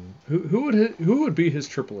shopping and... Who would be his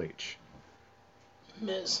Triple H?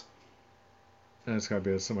 Miz. And it's got to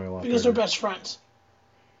be somebody a lot Because bigger. they're best friends.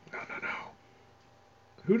 No.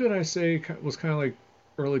 Who did I say was kind of like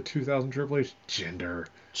early 2000 Triple H? Jinder.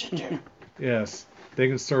 Yes. They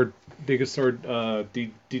can start Degeneration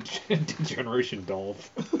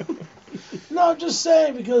Dolph. No, I'm just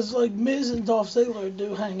saying because like Miz and Dolph Ziggler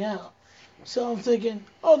do hang out. So I'm thinking,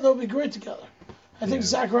 oh, they'll be great together. I think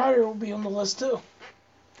Zack Ryder will be on the list too.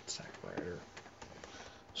 Zack Ryder.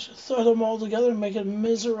 Should throw them all together and make it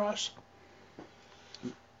Miz or Rush.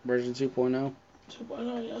 Version 2.0.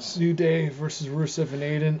 2.0, yes. New Day versus Rusev and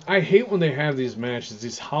Aiden. I hate when they have these matches,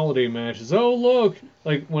 these holiday matches. Oh, look.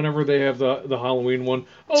 Like whenever they have the Halloween one.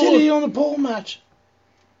 Oh, Titty look. on the pole match.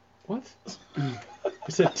 What? You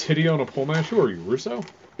said titty on a pole match? Who are you, Russo?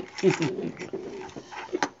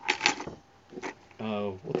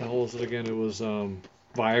 What the hell is it again? It was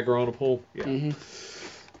Viagra on a pole? Yeah. Mm-hmm.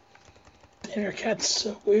 Damn, your cat's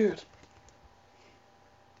so weird.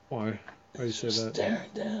 Why? Why do you say that? Staring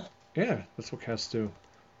down. Yeah, that's what cats do.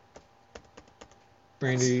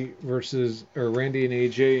 Randy and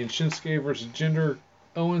AJ and Shinsuke versus Jinder,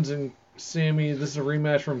 Owens and Sammy. This is a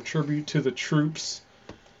rematch from Tribute to the Troops.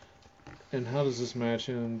 And how does this match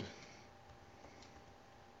end?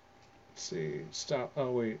 Let's see. Stop.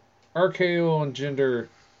 Oh, wait. RKO on Jinder.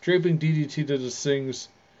 Draping DDT to the Sings.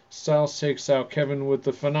 Styles takes out Kevin with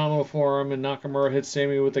the phenomenal forearm, and Nakamura hits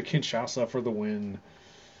Sammy with the Kinshasa for the win.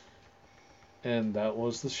 And that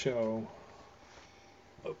was the show.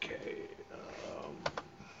 Okay.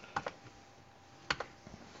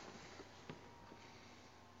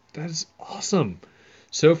 That is awesome.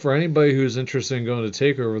 So for anybody who's interested in going to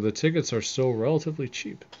TakeOver, the tickets are still relatively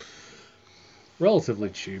cheap. Relatively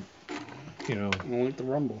cheap. You know. Like the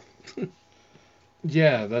Rumble.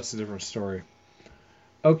 Yeah, that's a different story.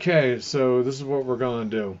 Okay, so this is what we're going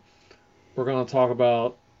to do. We're going to talk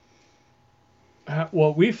about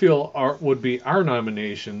what we feel would be our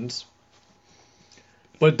nominations,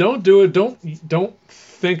 but don't do it. Don't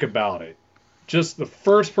think about it. Just the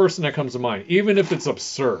first person that comes to mind, even if it's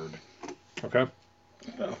absurd. Okay.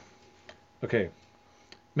 No. Okay.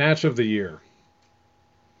 Match of the year.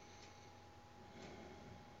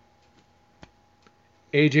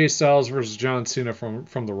 AJ Styles versus John Cena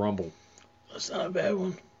from the Rumble. That's not a bad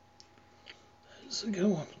one. That's a good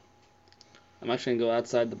one. I'm actually going to go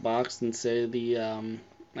outside the box and say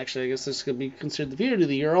actually, I guess this could be considered the feud of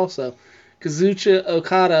the year also. Kazuchika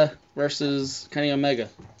Okada versus Kenny Omega.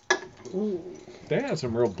 Ooh. They had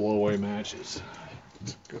some real blow-away matches.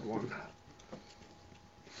 It's a good one.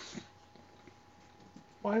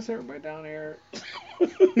 Why is everybody down here?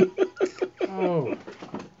 Oh.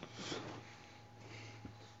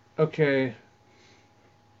 Okay.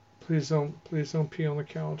 Please don't pee on the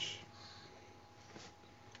couch.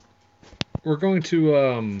 We're going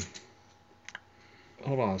to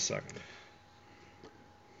hold on a second.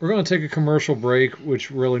 We're going to take a commercial break,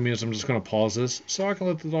 which really means I'm just going to pause this so I can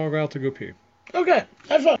let the dog out to go pee. Okay,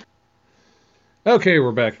 have fun. Okay,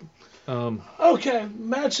 we're back. Okay,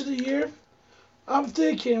 match of the year. I'm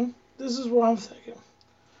thinking, this is what I'm thinking.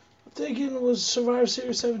 I'm thinking it was Survivor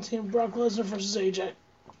Series 17, Brock Lesnar versus AJ.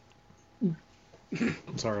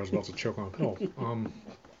 I'm sorry, I was about to choke on a pill.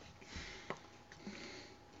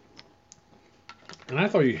 And I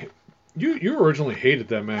thought you originally hated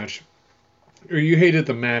that match, or you hated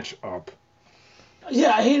the match up.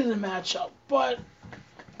 Yeah, I hated the matchup, but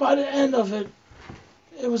by the end of it,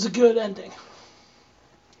 it was a good ending.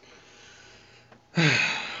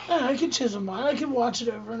 I can change my mind. I can watch it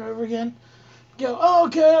over and over again. Go, oh,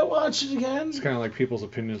 okay, I'll watch it again. It's kind of like people's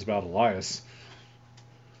opinions about Elias.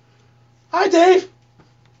 Hi, Dave.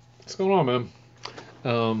 What's going on,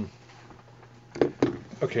 man?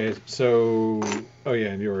 Okay, so... Oh, yeah,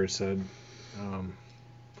 and you already said...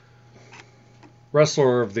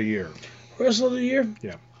 Wrestler of the Year. Wrestler of the Year?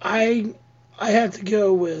 Yeah. I have to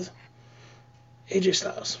go with AJ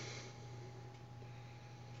Styles.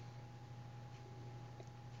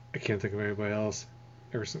 I can't think of anybody else.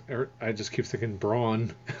 I just keep thinking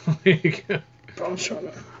Braun. Braun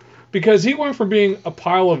Strowman. Because he went from being a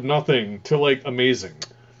pile of nothing to, like, amazing.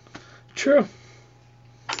 True.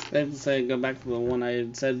 I have to say, go back to the one I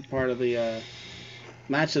had said part of the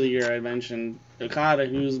match of the year I mentioned. Okada,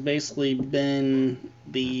 who's basically been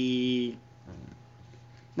the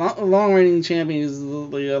long-reigning champion, he's the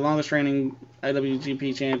longest-reigning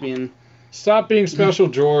IWGP champion. Stop being special,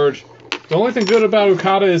 George. The only thing good about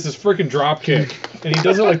Okada is his freaking drop kick, and he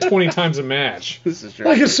does it like 20 times a match. This is true.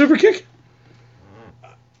 Like a super kick?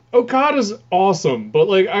 Okada's awesome, but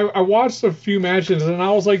like I watched a few matches and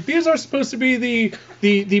I was like, these are supposed to be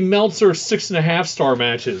the Meltzer 6.5 star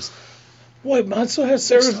matches. Wait, Meltzer has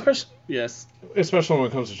 6 stars? Yes. Especially when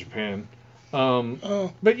it comes to Japan.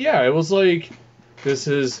 Oh. But yeah, it was like, this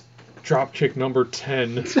is Dropkick number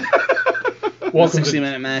 10. Welcome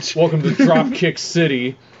 60-minute match. Welcome to Dropkick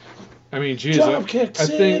City. I mean, geez,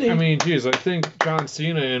 I think John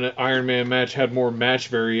Cena in an Iron Man match had more match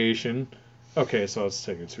variation. Okay, so let's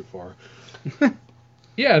take it too far.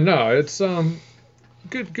 Yeah, no, it's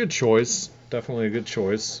good choice. Definitely a good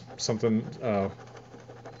choice. Something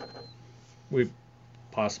we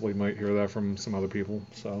possibly might hear that from some other people.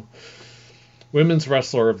 So, Women's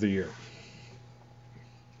Wrestler of the Year.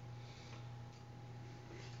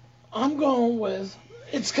 I'm going with...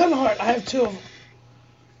 It's kind of hard. I have 2 of them.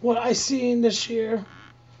 What I seen this year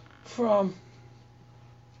from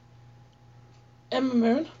Emma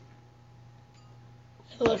Moon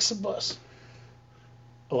and Alexa Bliss.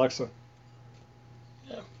 Alexa.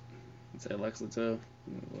 Yeah. I'd say Alexa too.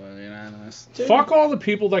 Well, unanimous. Dude, Fuck all the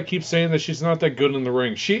people that keep saying that she's not that good in the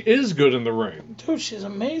ring. She is good in the ring. Dude, she's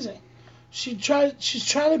amazing. She's trying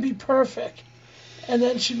to be perfect, and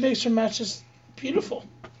then she makes her matches beautiful.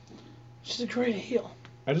 She's a great heel.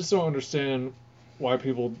 I just don't understand why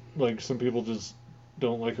people, like, some people just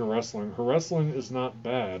don't like her wrestling. Her wrestling is not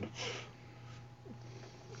bad.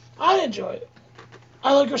 I enjoy it.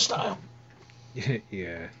 I like her style.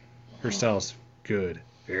 Yeah. Her style's good.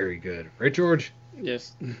 Very good. Right, George?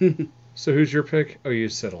 Yes. So who's your pick? Oh, you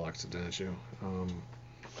said Alexa, didn't you?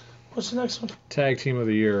 What's the next one? Tag Team of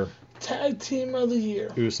the Year. Tag Team of the Year.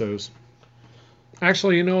 Usos.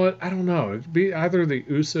 Actually, you know what? I don't know. It'd be either the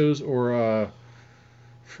Usos or,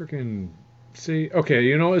 freaking... See, okay,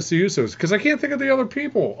 you know, it's the Usos. Because I can't think of the other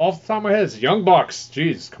people. Off the top of my head, it's Young Bucks.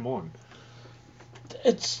 Jeez, come on.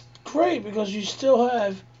 It's great because you still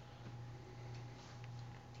have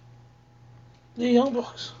the Young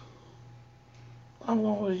Bucks. I'm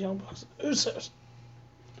going with the Young Bucks. Usos.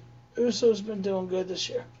 Usos been doing good this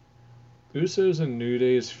year. Usos and New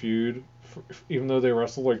Day's feud, even though they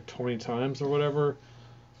wrestled like 20 times or whatever,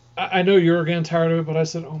 I know you're getting tired of it, but I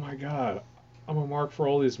said, oh my god, I'm a mark for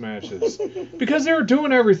all these matches. Because they were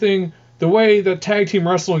doing everything the way that tag team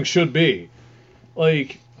wrestling should be.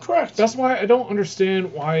 Like, Correct. that's why I don't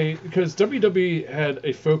understand why, because WWE had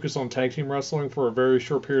a focus on tag team wrestling for a very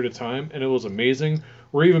short period of time, and it was amazing,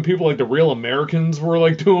 where even people like the Real Americans were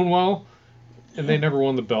like doing well, and they never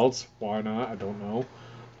won the belts. Why not? I don't know.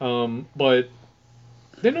 But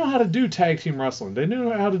they know how to do tag team wrestling. They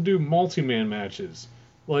know how to do multi-man matches.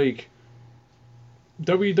 Like,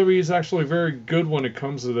 WWE is actually very good when it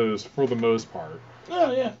comes to those, for the most part.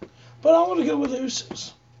 Oh, yeah. But I want to go with the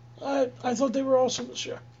Usos. I thought they were awesome this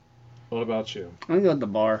year. What about you? I'm going to go with the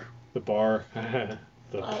Bar. The Bar.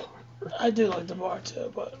 The Bar. I do like the Bar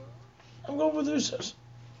too, but I'm going with Usos.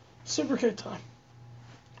 Super kick time.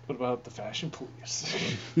 What about the Fashion Police?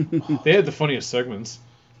 They had the funniest segments.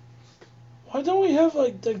 Why don't we have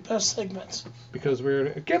like the best segments? Because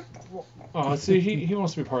we're Oh, see, he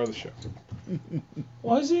wants to be part of the show.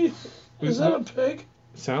 Why is he? Is that a pig?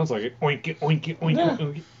 Sounds like it. Oink it, oink it, oink Yeah. it,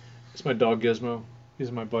 oink it. It's my dog Gizmo.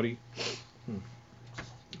 He's my buddy.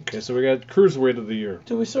 Okay, so we got Cruiserweight of the Year.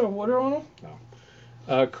 Do we throw water on him?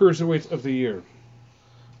 Cruiserweight of the Year.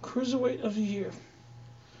 Cruiserweight of the Year.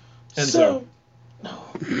 Enzo. So, no.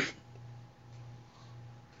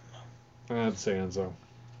 I'd say Enzo.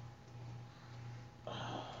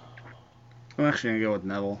 I'm actually going to go with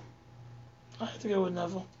Neville. I have to go with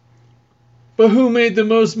Neville. But who made the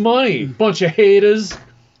most money? Bunch of haters.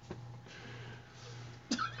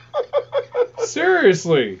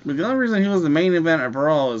 Seriously. But the only reason he was the main event of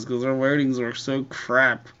Raw is because their ratings were so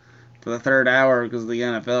crap for the third hour because of the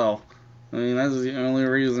NFL. I mean, that's the only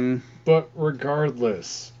reason. But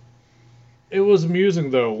regardless, it was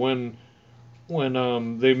amusing though when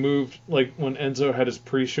they moved, like when Enzo had his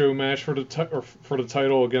pre-show match for the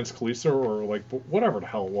title against Kalisto or like whatever the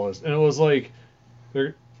hell it was, and it was like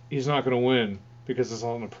he's not gonna win because it's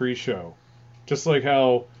on the pre-show, just like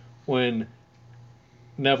how when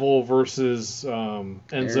Neville versus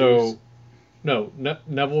Enzo,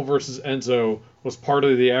 Neville versus Enzo was part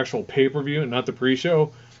of the actual pay-per-view and not the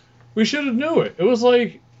pre-show. We should have knew it. It was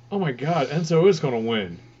like, oh my god, Enzo is gonna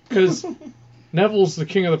win because Neville's the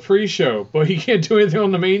king of the pre-show, but he can't do anything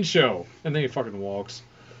on the main show. And then he fucking walks.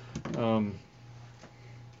 Neville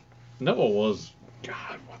was,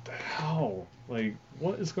 God, what the hell? Like,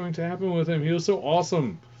 what is going to happen with him? He was so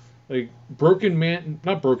awesome. Like, Broken Man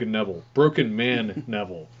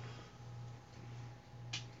Neville.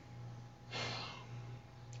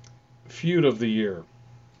 Feud of the Year.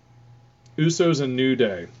 Usos and New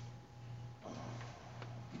Day.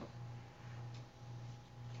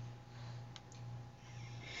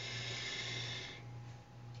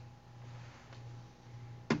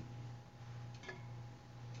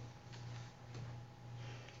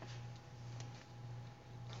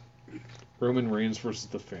 Roman Reigns versus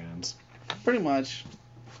the fans. Pretty much.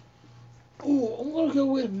 Ooh, I'm gonna go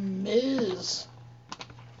with Miz.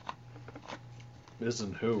 Miz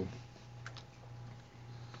and who?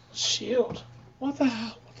 Shield. What the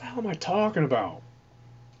hell am I talking about?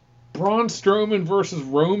 Braun Strowman versus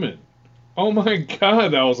Roman. Oh my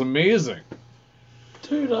god, that was amazing.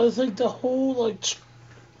 Dude, I think the whole like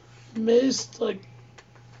Miz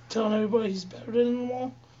telling everybody he's better than them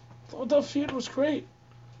all. I thought that feud was great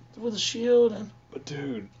with the Shield and. But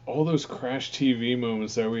dude, all those Crash TV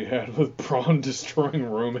moments that we had with Braun destroying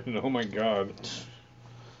Roman, oh my god.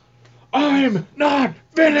 I'm not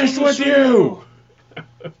finished with you!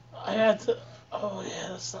 I had to. Oh yeah,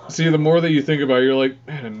 that's not. See, the more that you think about it, you're like,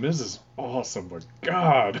 man, Miz is awesome, but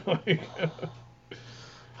God, like,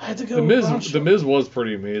 I had to go. The Miz was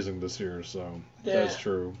pretty amazing this year, so yeah. That's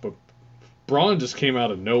true. But Braun just came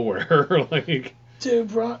out of nowhere, like.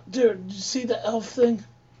 Dude, did you see the elf thing?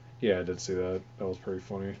 Yeah, I did see that. That was pretty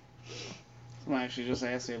funny. Someone actually just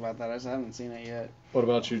asked me about that. I just haven't seen it yet. What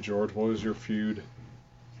about you, George? What was your feud?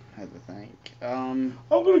 I had to think. I'm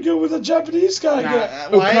gonna go with a Japanese guy.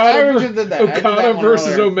 I already did that. Okada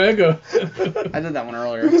versus Omega. I did that one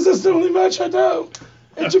earlier. Because that's the only match I know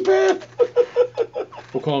in Japan.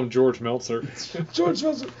 We'll call him George Meltzer. George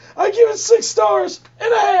Meltzer. I give it 6 stars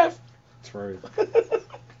and a half. That's right.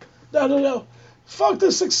 No. Fuck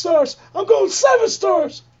the 6 stars. I'm going 7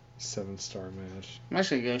 stars. 7-star match. I'm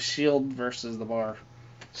actually going to go Shield versus the Bar.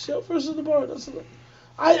 Shield versus the Bar. That's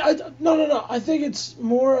no. I think it's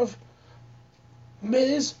more of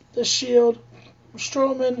Miz, the Shield,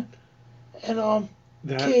 Strowman, and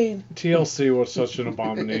Kane. TLC was such an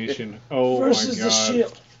abomination. Oh versus my god. Versus the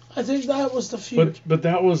Shield. I think that was the feud. But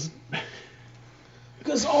that was.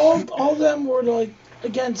 Because all of them were like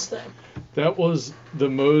against them. That was the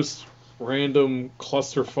most random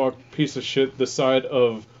clusterfuck piece of shit. The side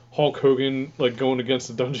of Hulk Hogan like going against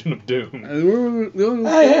the Dungeon of Doom.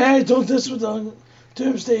 Hey! Don't diss with the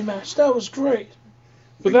Doomsday match. That was great.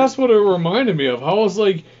 But that's what it reminded me of. I was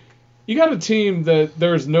like, you got a team that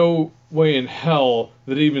there's no way in hell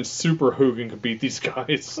that even Super Hogan could beat these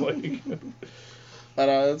guys. Like, but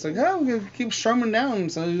it's like, oh, we're gonna keep Strowman down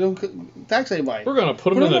so you don't tax anybody. We're gonna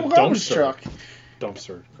put him in a garbage dumpster. Truck.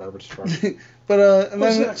 Dumpster, garbage truck. But and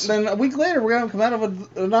then a week later, we're gonna come out of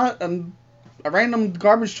a random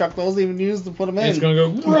garbage truck that wasn't even used to put him in. He's gonna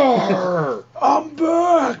go, roar! I'm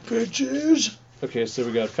back, bitches. Okay, so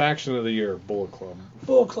we got Faction of the Year, Bullet Club.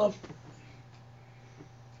 Bullet Club.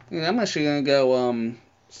 Yeah, I'm actually gonna go.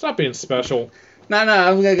 Stop being special. No,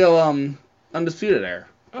 I'm gonna go. Undisputed Era.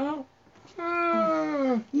 Oh.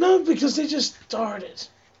 No, because they just started.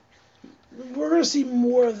 We're gonna see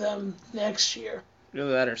more of them next year.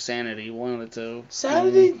 Either that or Sanity, one of the two.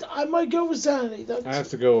 Sanity, I might go with Sanity. I have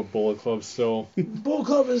to go with Bullet Club still. Bullet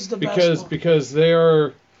Club is the best one. Because they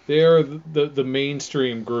are the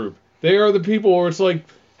mainstream group. They are the people where it's like,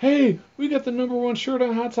 hey, we got the #1 shirt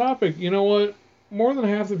on Hot Topic. You know what? More than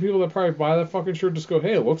half the people that probably buy that fucking shirt just go,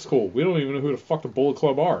 hey, it looks cool. We don't even know who the fuck the Bullet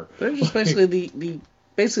Club are. They're just basically the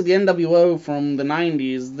NWO from the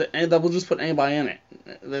 90s. That will just put anybody in it.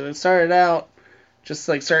 They started out just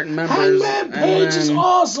like certain members. Hangman Page is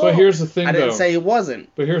awesome. But here's the thing, I didn't say it wasn't.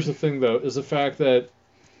 But here's the thing, though, is the fact that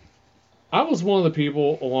I was one of the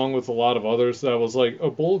people, along with a lot of others, that was like, oh,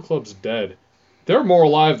 Bullet Club's dead. They're more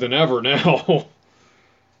alive than ever now.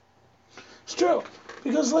 It's true.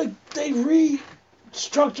 Because, like, they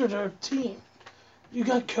restructured their team. You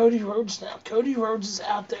got Cody Rhodes now. Cody Rhodes is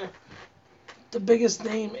out there. The biggest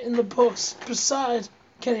name in the books besides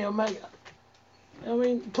Kenny Omega. I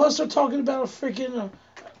mean, plus they're talking about a freaking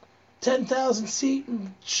 10,000 seat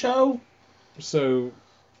show. So,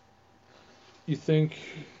 you think,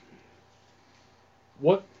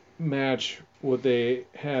 what match would they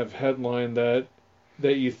have headline that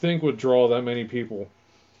you think would draw that many people?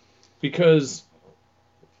 Because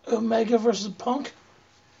Omega versus Punk.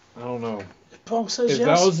 I don't know. If Punk says if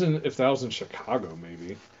yes. If that was in Chicago,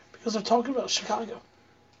 maybe. Because they're talking about Chicago.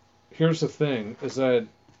 Here's the thing: is that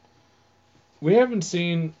we haven't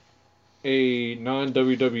seen a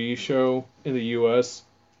non-WWE show in the U.S.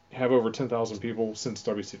 have over 10,000 people since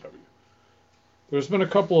WCW. There's been a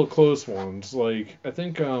couple of close ones, like I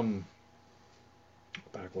think what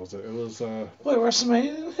back was it? It was Wait,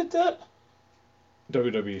 WrestleMania didn't hit that?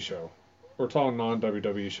 WWE show. We're talking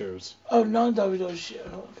non-WWE shows. Oh, non-WWE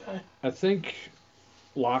show. Okay. I think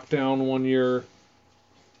Lockdown one year,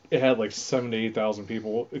 it had like 7,000 to 8,000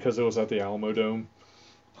 people because it was at the Alamo Dome,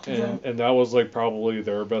 and that was like probably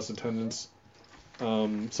their best attendance.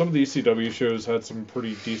 Some of the ECW shows had some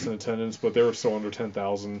pretty decent attendance, but they were still under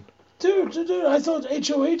 10,000. Dude, I thought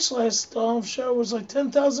HOH last show was like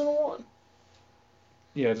 10,001.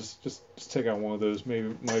 Yeah, just take out one of those. Maybe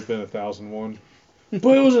it might have been 1,001.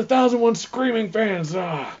 But it was 1,001 screaming fans.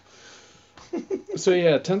 Ah. So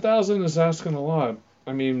yeah, 10,000 is asking a lot.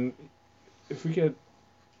 I mean, if we get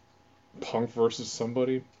Punk versus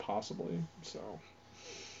somebody, possibly. So,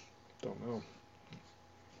 don't know.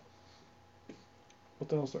 What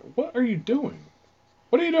the hell's that? What are you doing?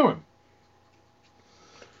 What are you doing?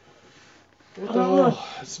 What the hell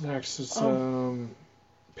is next? It's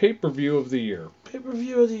pay-per-view of the year.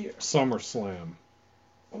 Pay-per-view of the year. SummerSlam.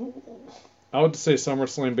 Ooh. I would say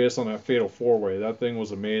SummerSlam based on that Fatal 4-Way. That thing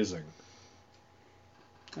was amazing.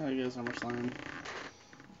 I guess SummerSlam.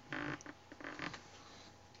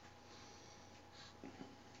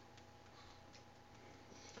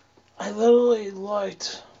 I literally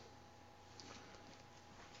liked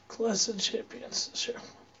Clash of Champions this year.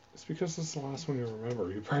 It's because it's the last one you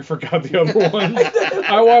remember. You probably forgot the other one.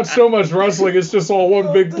 I watch so much wrestling, it's just all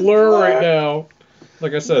one big blur right now.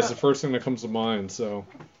 Like I said, it's the first thing that comes to mind, so...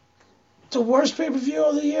 The worst pay-per-view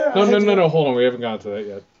of the year? No, hold on. We haven't gotten to that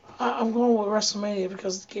yet. I'm going with WrestleMania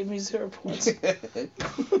because it gave me 0 points.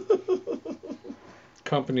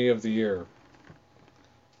 Company of the year.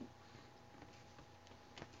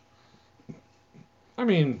 I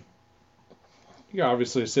mean, you can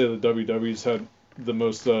obviously say the WWE's had the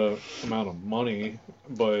most amount of money,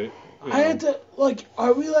 but... I had to, like,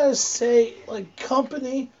 are we allowed to say, like,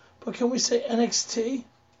 company, but can we say NXT?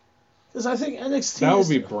 Because I think NXT that would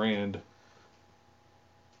be brand.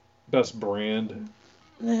 Best brand.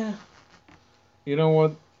 Yeah. You know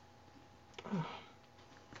what?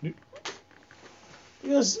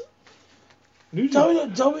 Because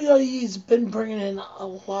WWE's been bringing in a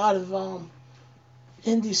lot of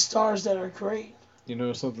indie stars that are great. You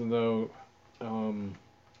know something though?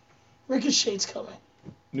 Ricochet's coming.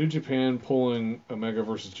 New Japan pulling Omega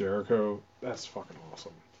versus Jericho. That's fucking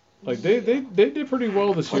awesome. Like they did pretty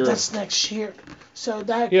well this year. But that's next year. So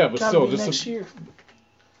that but gotta still, be just next year.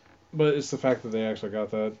 But it's the fact that they actually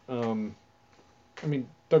got that. I mean,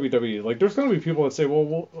 WWE. Like, there's going to be people that say,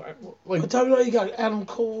 well, like... But WWE got Adam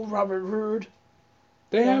Cole, Robert Roode.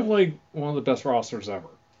 They have, like, one of the best rosters ever.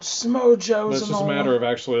 Samoa Joe's. But it's just a matter of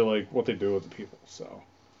actually, like, what they do with the people, so...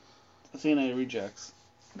 TNA rejects.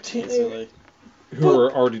 TNA. Who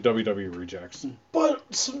are already WWE rejects.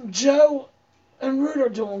 But Joe and Roode are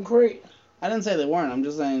doing great. I didn't say they weren't. I'm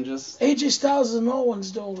just saying AJ Styles and no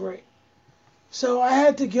one's doing great. So I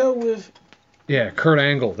had to go with Yeah, Kurt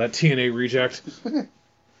Angle, that TNA reject.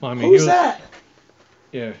 I mean, who's that?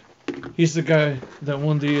 Yeah, he's the guy that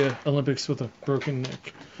won the Olympics with a broken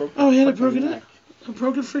neck. Oh, he had a broken neck. A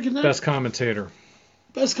broken freaking neck. Best commentator.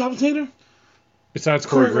 Best commentator. Besides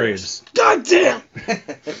Corey Graves. God damn.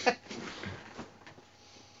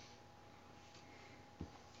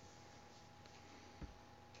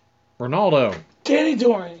 Ronaldo. Danny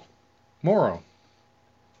Dorian. Morrow.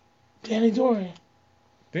 Danny Dorian.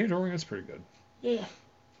 Danny Dorian, that's pretty good. Yeah.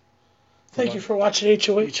 Thank you for watching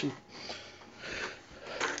HOH.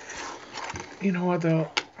 You know what, though?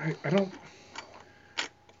 I don't...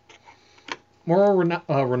 Morrow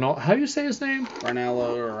Ronaldo... How do you say his name?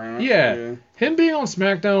 Ronaldo or Ronaldo. Yeah. Him being on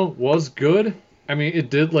SmackDown was good. I mean, it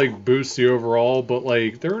did, like, boost the overall, but,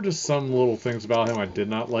 like, there were just some little things about him I did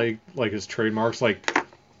not like his trademarks, like,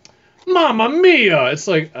 Mamma Mia! It's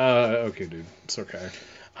like, okay, dude. It's okay.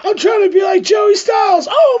 I'm trying to be like Joey Styles.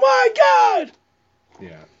 Oh, my God!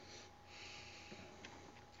 Yeah.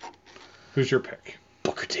 Who's your pick?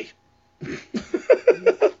 Booker T.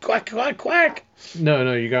 Quack, quack, quack.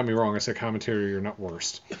 No, you got me wrong. I said commentator, you're not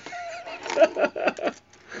worst.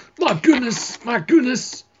 My goodness! I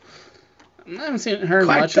haven't heard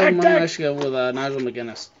Quack, much quack, of him. quack. I should go with Nigel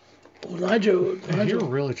McGuinness. Oh, Nigel. You're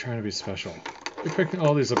really trying to be special. You're picking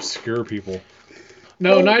all these obscure people.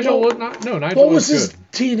 No, Nigel was not. No, Nigel What was was his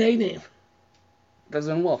good. TNA name?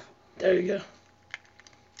 Desmond Wolf. There you go.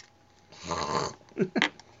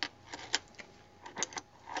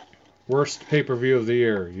 Worst pay-per-view of the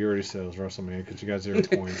year. You already said it was WrestleMania because you got 0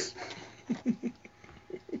 points.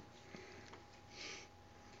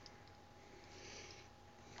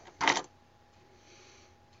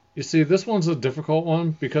 You see, this one's a difficult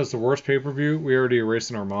one because the worst pay-per-view we already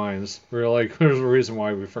erased in our minds. We were like, there's a reason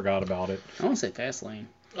why we forgot about it. I want to say Fastlane.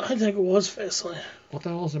 I think it was Fastlane. What the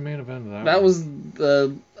hell was the main event of that? That one? was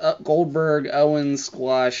the Goldberg Owens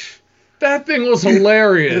squash. That thing was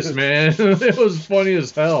hilarious, man. It was funny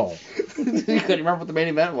as hell. You couldn't remember what the main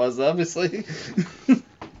event was, obviously.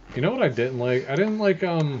 You know what I didn't like? I didn't like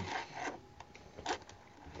I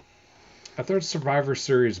thought Survivor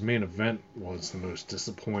Series main event was the most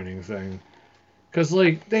disappointing thing. Cause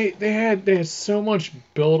like they had so much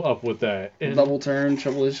build up with that. And, Double turn,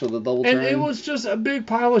 Triple H with the double turn. and it was just a big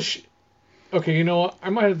pile of shit. Okay, you know what?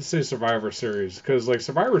 I might have to say Survivor Series because like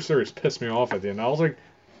Survivor Series pissed me off at the end. I was like,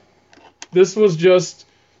 this was just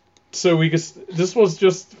so we could. This was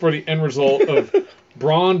just for the end result of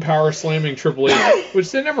Braun power slamming Triple H, which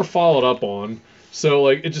they never followed up on. So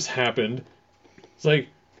like it just happened. It's like,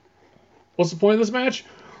 what's the point of this match?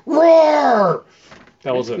 Roar!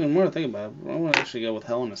 That was it. More to think about. I want to actually go with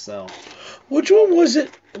Hell in a Cell. Which one was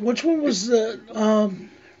it? Which one was the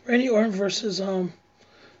Randy Orton versus Oh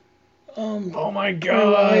my Bray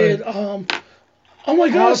god! Wyatt, oh my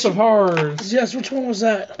gosh! House of Horrors. Yes, which one was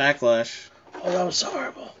that? Backlash. Oh, that was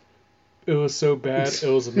horrible. It was so bad. It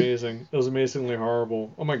was amazing. It was amazingly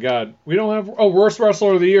horrible. Oh my god. We don't have. Oh, worst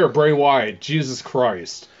wrestler of the year, Bray Wyatt. Jesus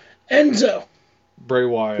Christ. Enzo. Bray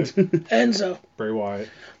Wyatt. Enzo. Bray Wyatt.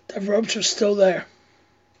 The ropes are still there.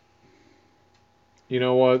 You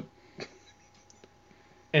know what?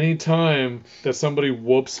 Anytime that somebody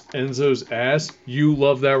whoops Enzo's ass, you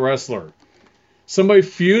love that wrestler. Somebody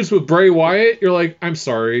feuds with Bray Wyatt, you're like, I'm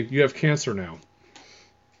sorry, you have cancer now.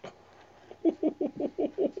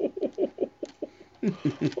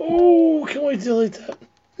 Oh, can we delete that?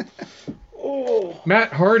 Oh.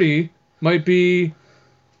 Matt Hardy might be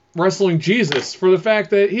wrestling Jesus for the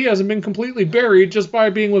fact that he hasn't been completely buried just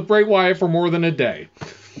by being with Bray Wyatt for more than a day.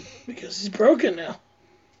 Because he's broken now.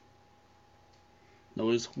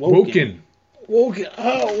 No, he's woken. Woken.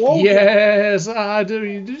 Oh, woken. Yes.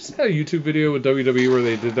 Did you see that YouTube video with WWE where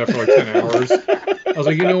they did that for like 10 hours? I was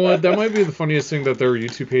like, you know what? That might be the funniest thing that their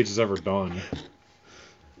YouTube page has ever done.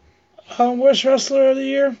 Worst wrestler of the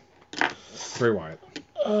year? Bray Wyatt.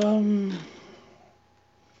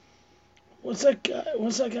 What's that guy?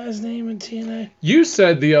 What's that guy's name in TNA? You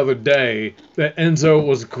said the other day that Enzo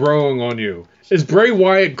was growing on you. Is Bray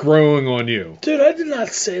Wyatt growing on you? Dude, I did not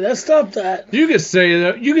say that. Stop that. You could say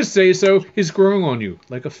that. You could say so. He's growing on you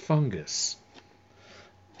like a fungus.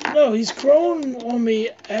 No, he's growing on me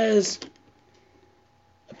as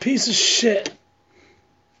a piece of shit.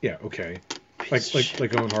 Yeah. Okay.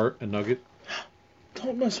 Like Owen Hart and Nugget.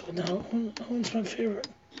 Don't mess with that. Owen's my favorite.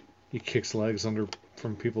 He kicks legs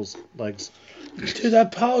from people's legs. Dude,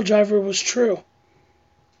 that pile driver was true.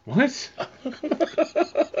 What?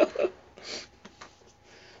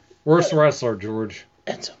 Worst wrestler, George.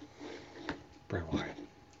 Enzo. Bray Wyatt.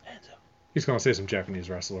 Enzo. He's gonna say some Japanese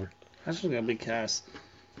wrestler. That's just got a big cast.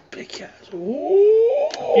 Big cat. Ooh.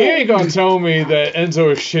 You ain't gonna tell me that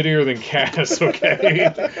Enzo is shittier than Cass,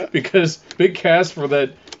 okay? Because Big Cass, for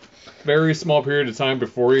that very small period of time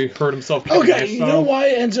before he hurt himself. Okay, you know why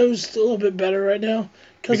Enzo's still a little bit better right now?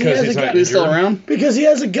 Because he has he's a not guy. He's still around? Because he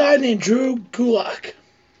has a guy named Drew Gulak.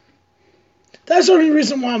 That's the only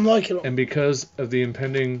reason why I'm liking him. And because of the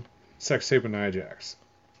impending sex tape with Nia Jax.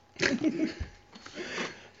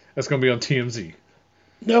 That's gonna be on TMZ.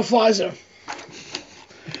 No fly zone.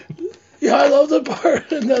 Yeah, I love the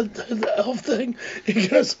part in the elf thing. He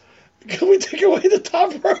goes, "Can we take away the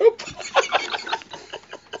top rope?"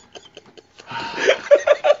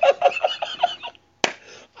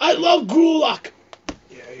 I love Gulak.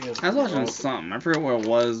 I was watching something. I forget what it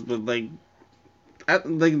was, but like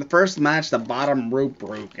the first match, the bottom rope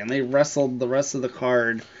broke, and they wrestled the rest of the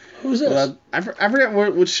card. Who's this? I forget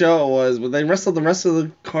what show it was, but they wrestled the rest of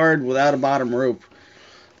the card without a bottom rope.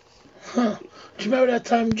 Huh. Do you remember that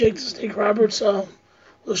time Jake the Snake Roberts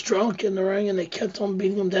was drunk in the ring and they kept on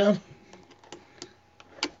beating him down?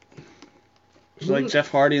 It was like Jeff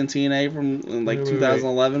Hardy and TNA from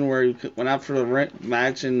 2011, where he went out for the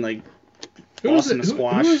match and like lost in a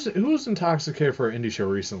squash. Who was intoxicated for an indie show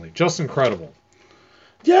recently? Just Incredible.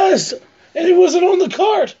 Yes, and he wasn't on the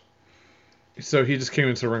card. So he just came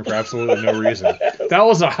into the ring for absolutely no reason. That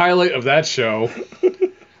was a highlight of that show.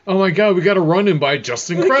 Oh my god, we got a run-in by Just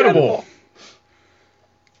Incredible.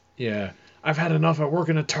 Yeah, I've had enough at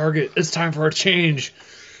working at Target. It's time for a change.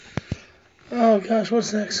 Oh gosh,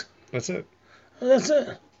 what's next? That's it. That's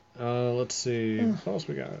it. Let's see. What else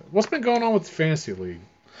we got? What's been going on with the Fantasy League?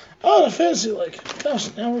 Oh, the Fantasy League.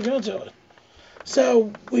 Gosh, now we're going to it.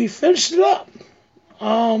 So, we finished it up.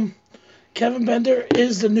 Kevin Bender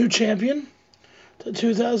is the new champion. The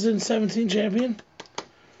 2017 champion.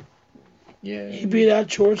 Yeah. He beat out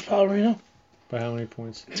George Palorino. By how many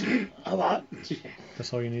points? A lot.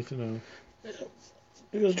 That's all you need to know.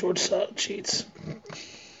 Because George cheats.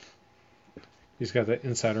 He's got that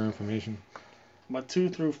insider information. But 2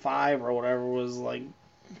 through 5 or whatever was like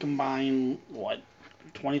combined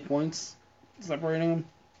 20 points separating them,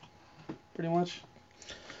 pretty much.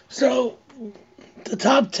 So The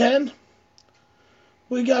top 10,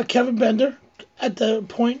 we got Kevin Bender at the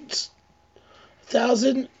points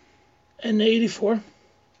 1,084.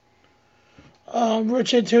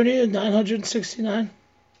 Rich Antonio, 969.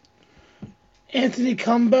 Anthony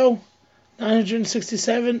Combo,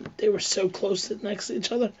 967. They were so close next to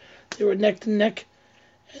each other. They were neck to neck.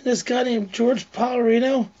 And this guy named George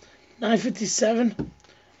Palorino, 957.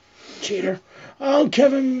 Cheater.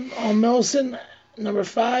 Kevin Melson, number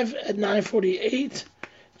 5 at 948.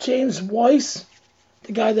 James Weiss,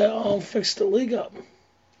 the guy that fixed the league up.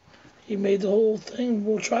 He made the whole thing.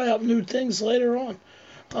 We'll try out new things later on.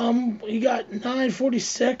 He got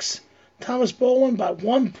 946. Thomas Bowen by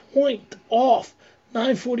 1 point off,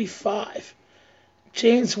 945.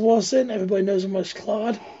 James Wilson, everybody knows him as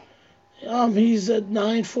Claude. He's at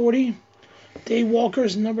 940. Dave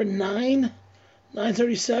Walker's number 9,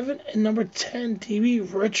 937. And number 10, D.B.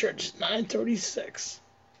 Richards, 936.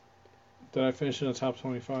 Did I finish in the top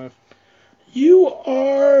 25? You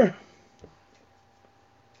are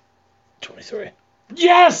 23.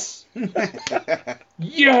 Yes!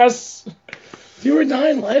 Yes! You were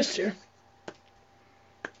 9 last year.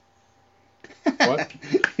 What?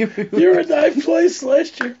 You were in 9th place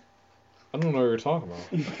last year. I don't know what you're talking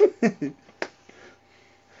about.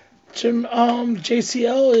 Jim,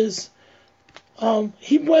 JCL is,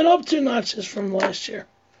 he went up 2 notches from last year,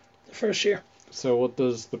 the first year. So what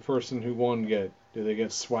does the person who won get? Do they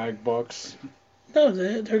get swag bucks? No,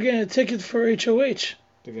 they're getting a ticket for HOH.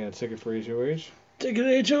 They get a ticket for HOH?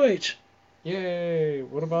 Ticket to HOH. Yay!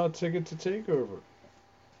 What about a ticket to Takeover?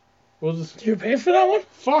 We'll just... You're paying for that one?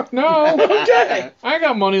 Fuck no! Okay. I ain't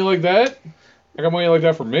got money like that. I got money like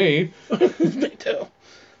that for me. Me too.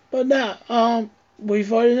 But nah, we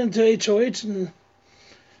voted into HOH and...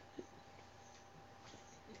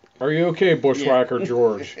 Are you okay, Bushwhacker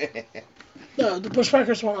George? No, the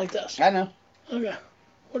Bushwhackers went like this. I know. Okay.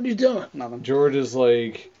 What are you doing? Nothing. George is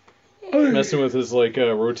like messing with his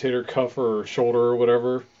rotator cuff or shoulder or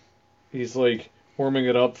whatever. He's like warming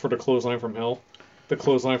it up for the clothesline from hell. The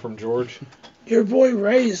clothesline from George. Your boy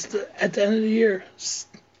raised at the end of the year.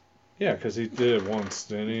 Yeah, because he did it once,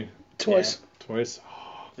 didn't he? Twice. Yeah. Twice?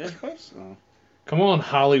 Yeah, twice. Oh. Come on,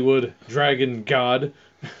 Hollywood Dragon God.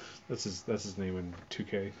 That's his name in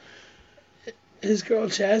 2K. His girl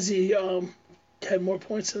Chazzy had more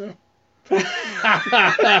points than him.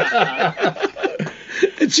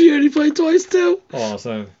 And she only played twice too. Hold on a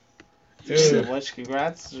second. Dude, what?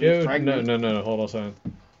 Congrats. Yo, no. Hold on a second.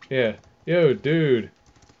 Yeah. Yo, dude.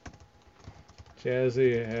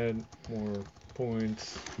 Jazzy had more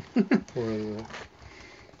points for the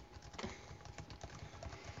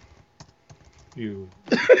you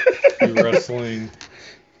wrestling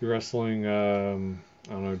I don't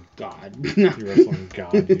know, God. you wrestling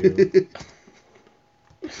god, you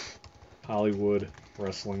Hollywood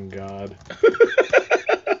wrestling god.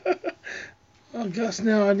 Oh, Gus,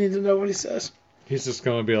 now I need to know what he says. He's just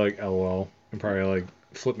gonna be like LOL and probably like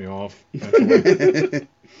flip me off.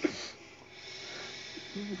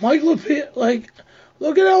 Mike Lapierre, like,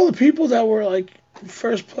 look at all the people that were like in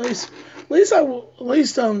first place. At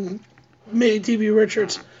least me, DB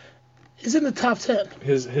Richards, is in the top 10.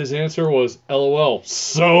 His answer was LOL.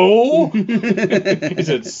 So he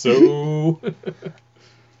said so.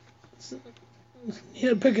 You had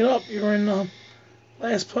to pick it up. You were in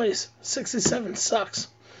last place. 67 sucks.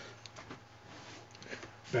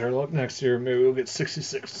 Better luck next year. Maybe we'll get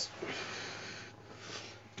 66.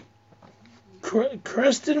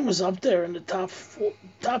 Kristen was up there in the top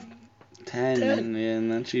 10, 10. and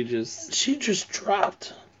then she just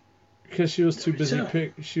dropped. Because she was too busy. Yeah.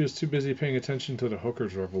 She was too busy paying attention to the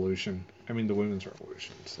hookers' revolution. I mean, the women's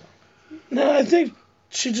revolution. So No, I think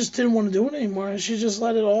she just didn't want to do it anymore, and she just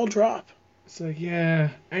let it all drop. it's like, yeah,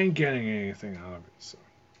 I ain't getting anything out of it. So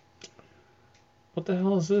what the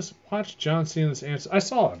hell is this? Watch John Cena's answer. I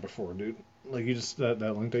saw that before, dude. Like you just that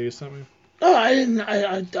link that you sent me. No, I didn't.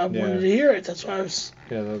 I wanted to hear it. That's why I was.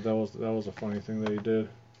 Yeah, that was a funny thing that he did.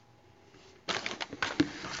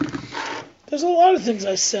 There's a lot of things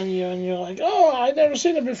I send you, and you're like, oh, I've never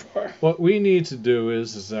seen it before. What we need to do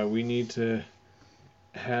is that we need to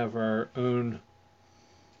have our own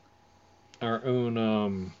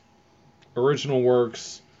original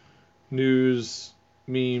works, news,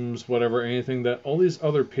 memes, whatever, anything that all these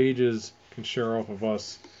other pages can share off of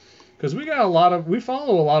us. Because we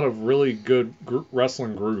follow a lot of really good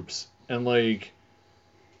wrestling groups, and like,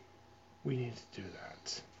 we need to do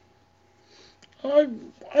that.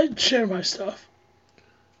 I share my stuff.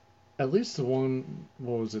 At least the one,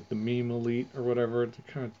 what was it, the Meme Elite or whatever, it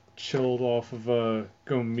kind of chilled off of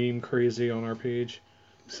going meme crazy on our page.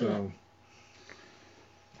 So,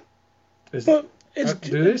 But it's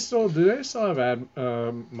do they still have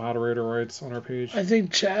moderator rights on our page? I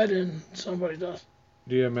think Chad and somebody does.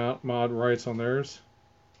 Do you have mod rights on theirs?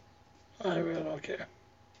 I really don't care.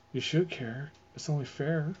 You should care. It's only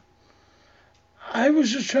fair. I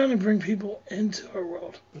was just trying to bring people into our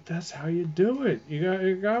world. But that's how you do it.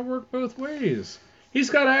 You got to work both ways. He's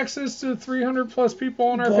got access to 300 plus people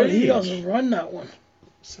on our But page. he doesn't run that one.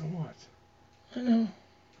 So what? I know.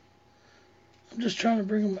 I'm just trying to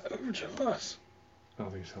bring him over to us. I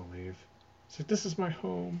don't think he'll leave. It's like, this is my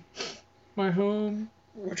home. My home.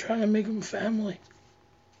 We're trying to make him family.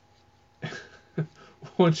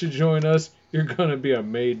 Once you join us, you're gonna be a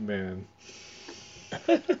made man.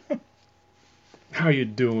 How you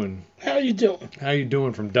doing? How you doing? How you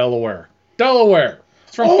doing from Delaware? Delaware!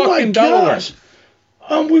 It's from Oh fucking my Delaware. gosh!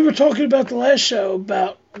 We were talking about the last show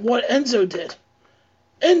about what Enzo did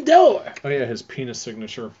in Delaware. Oh yeah, his penis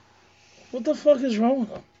signature. What the fuck is wrong with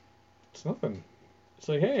him? It's nothing. It's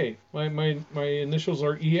like, hey, my initials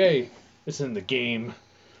are EA. It's in the game.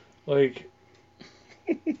 Like,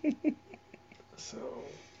 so.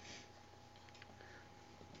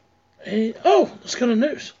 Hey, oh, let's go to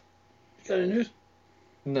news. You got any news?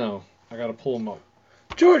 No, I gotta pull him up.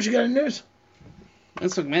 George, you got any news?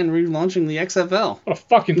 Vince McMahon relaunching the XFL. What a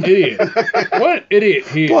fucking idiot. What an idiot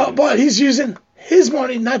he is. But he's using his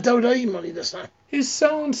money, not WWE money this time. He's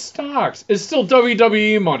selling stocks. It's still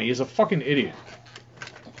WWE money. He's a fucking idiot.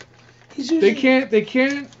 He's using. They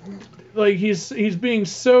can't, like, he's being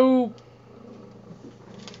so.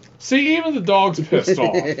 See, even the dog's pissed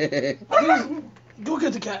off. Go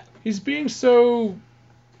get the cat. He's being so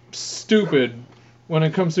stupid when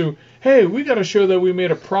it comes to, hey, we got to show that we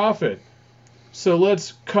made a profit. So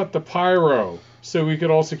let's cut the pyro so we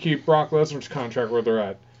could also keep Brock Lesnar's contract where they're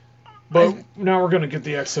at. But now we're going to get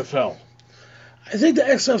the XFL. I think the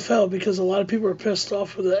XFL, because a lot of people are pissed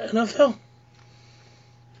off with the NFL.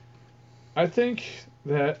 I think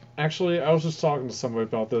that, actually, I was just talking to somebody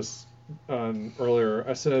about this earlier.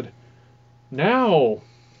 I said, now,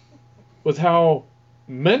 with how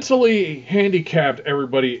mentally handicapped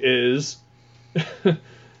everybody is,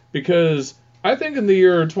 because I think in the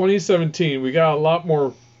year 2017 we got a lot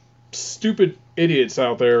more stupid idiots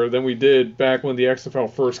out there than we did back when the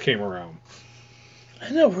XFL first came around. I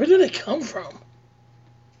know, where did it come from?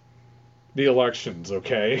 The elections,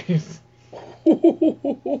 okay?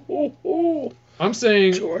 I'm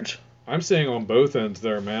saying George. I'm saying on both ends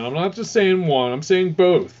there, man. I'm not just saying one, I'm saying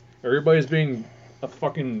both. Everybody's being a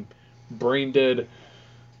fucking brain dead,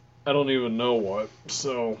 I don't even know what,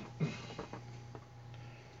 so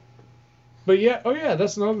But yeah, oh yeah,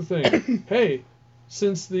 that's another thing. Hey,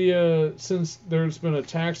 since there's been a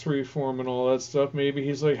tax reform and all that stuff, maybe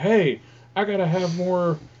he's like, hey, I gotta have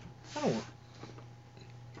more. I don't.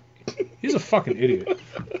 He's a fucking idiot.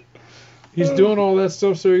 He's doing all that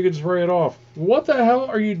stuff so he can just write it off. What the hell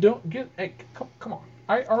are you doing? Hey, come on.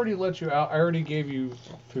 I already let you out. I already gave you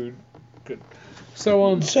food. Good.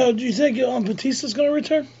 So So do you think Batista's gonna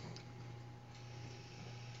return?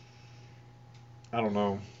 I don't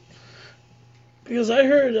know. Because I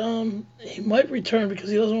heard he might return because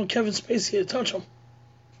he doesn't want Kevin Spacey to touch him.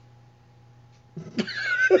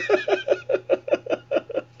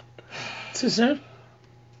 Too soon?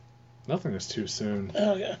 Nothing is too soon.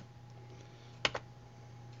 Okay.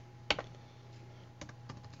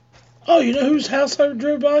 Oh, you know whose house I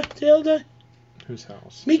drove by the other day? Whose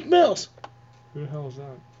house? Meek Mills. Who the hell is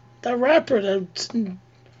that? That rapper.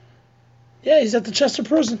 Yeah, he's at the Chester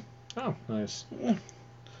prison. Oh, nice. Yeah.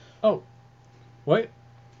 Oh, wait.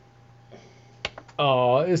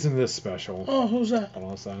 Oh, isn't this special? Oh, who's that? Hold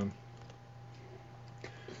on a second.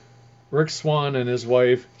 Rick Swan and his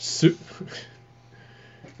wife, Sue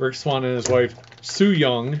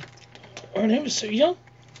Young, Her name is Sue Young?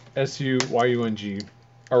 Suyung,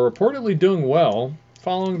 are reportedly doing well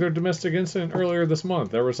following their domestic incident earlier this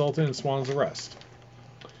month that resulted in Swan's arrest.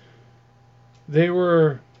 They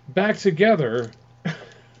were back together.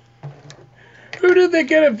 Who did they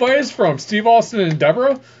get advice from? Steve Austin and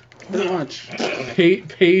Deborah? Pretty much.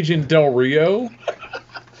 Paige and Del Rio?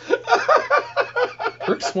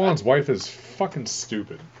 Rick Swan's wife is fucking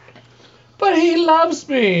stupid. But he loves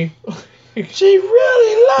me. She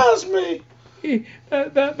really loves me.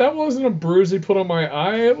 That wasn't a bruise he put on my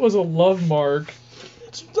eye. It was a love mark.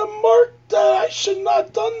 It's the mark that I should not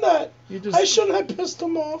have done that. I I shouldn't have pissed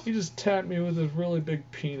him off. He just tapped me with his really big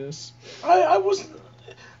penis. I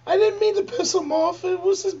didn't mean to piss him off. It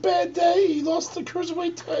was his bad day. He lost the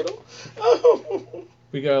Cruiserweight title. Oh.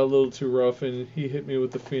 We got a little too rough, and he hit me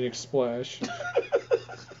with the Phoenix Splash.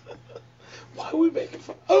 Why are we making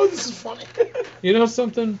fun? Oh, this is funny. You know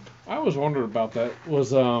something? I always wondered about that.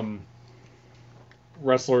 Was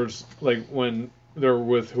wrestlers, like, when they're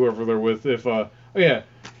with whoever they're with, if oh yeah,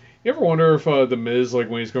 you ever wonder if the Miz, like,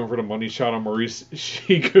 when he's going for the money shot on Maurice,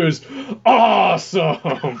 she goes,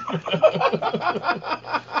 awesome.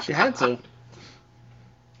 She had to.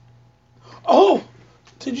 Oh,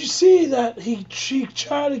 did you see that she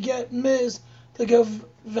tried to get Miz to go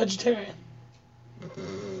vegetarian?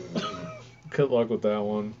 Good luck with that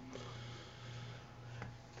one.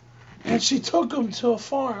 And she took him to a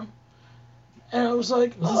farm. And I was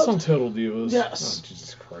like, Was this on Total Divas? Yes. Oh,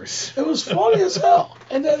 Jesus Christ. It was funny as hell.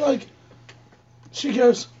 And then, like, she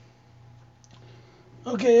goes,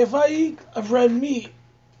 okay, if I eat a red meat,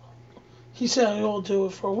 he said I'll do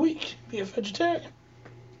it for a week, be a vegetarian.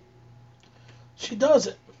 She does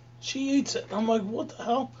it. She eats it. I'm like, what the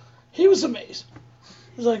hell? He was amazed.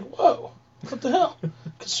 He was like, whoa, what the hell?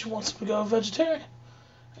 Because she wants to go vegetarian.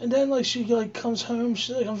 And then, like, she, like, comes home.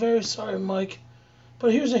 She's like, I'm very sorry, Mike,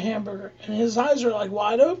 but here's a hamburger. And his eyes are, like,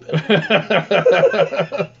 wide open.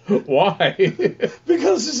 Why?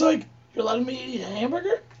 Because he's like, you're letting me eat a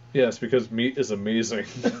hamburger? Yes, because meat is amazing.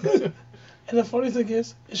 And the funny thing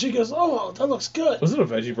is, she goes, oh, that looks good. Was it a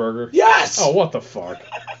veggie burger? Yes! Oh, what the fuck?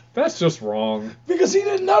 That's just wrong. Because he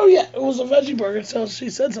didn't know yet it was a veggie burger until she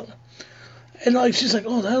said something. And, like, she's like,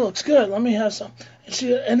 oh, that looks good. Let me have some.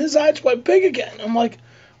 And his eyes went big again. I'm like,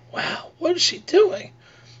 wow, what is she doing?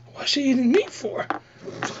 What's she eating meat for?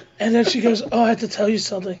 And then she goes, oh, I have to tell you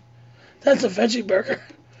something. That's a veggie burger.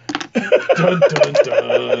 Dun, dun,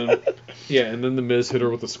 dun. Yeah, and then the Miz hit her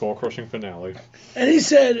with the skull-crushing finale. And he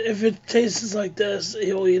said if it tastes like this,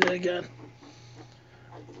 he'll eat it again.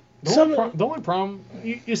 The only problem,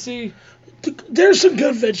 you see... There's some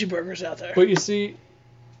good veggie burgers out there. But you see,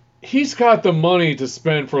 he's got the money to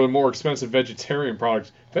spend for the more expensive vegetarian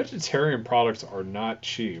products. Vegetarian products are not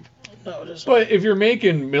cheap. No, it isn't. But if you're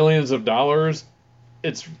making millions of dollars,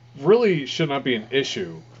 it's really should not be an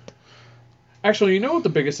issue. Actually, you know what the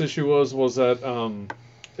biggest issue was? Was that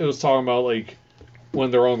it was talking about, like, when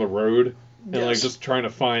they're on the road and like Yes. just trying to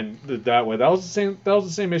find that way. That was the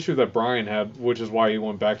same issue that Brian had, which is why he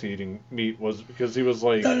went back to eating meat, was because he was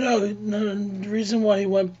like, No. The reason why he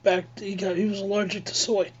went back, he was allergic to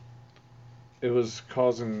soy. it was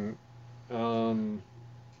causing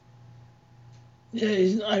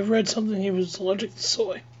Yeah, I read something. He was allergic to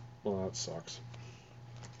soy. well, that sucks.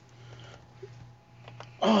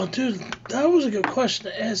 Oh, dude, that was a good question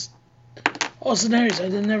to ask Austin Aries. I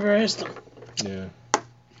never asked him. Yeah.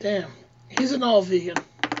 Damn, he's an all vegan.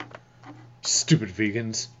 Stupid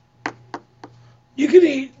vegans. You can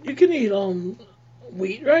eat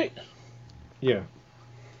wheat, right? Yeah.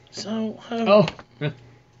 So, Oh,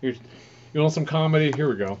 you want some comedy? Here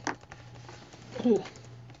we go. Ooh.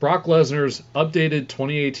 Brock Lesnar's updated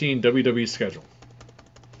 2018 WWE schedule.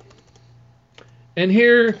 And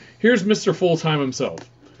here's Mr. Full-Time himself.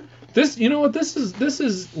 This, you know what? This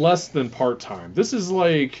is less than part-time. This is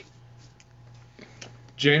like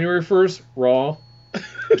January 1st, Raw.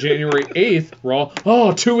 January 8th, Raw.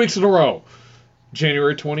 Oh, 2 weeks in a row.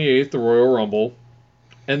 January 28th, the Royal Rumble.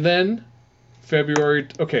 And then February...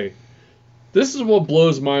 Okay, this is what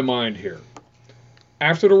blows my mind here.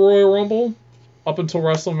 After the Royal Rumble, up until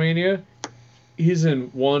WrestleMania, he's in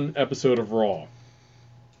one episode of Raw.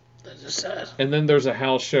 That's just sad. And then there's a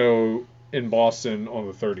house show in Boston on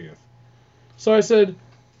the 30th. So I said,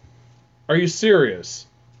 are you serious?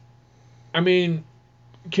 I mean,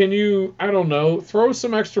 can you, I don't know, throw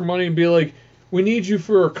some extra money and be like, we need you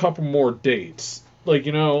for a couple more dates. Like,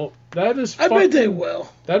 you know, that is I bet they will.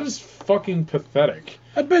 That is fucking pathetic.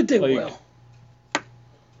 I bet they Like, will.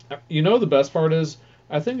 You know, the best part is,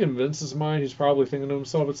 I think in Vince's mind, he's probably thinking to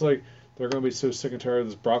himself, it's like, they're going to be so sick and tired of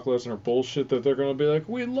this Brock Lesnar bullshit that they're going to be like,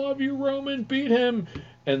 we love you, Roman, beat him.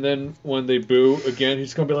 And then when they boo again,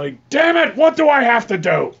 he's going to be like, damn it, what do I have to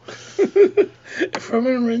do? If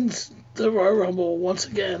Roman wins the Royal Rumble once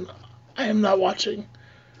again, I am not watching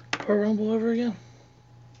Royal Rumble ever again.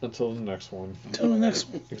 Until the next one. Until the next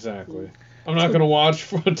one. Exactly. I'm not going to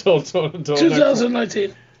watch until next one.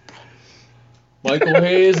 2019. Michael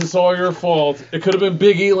Hayes, it's all your fault. It could have been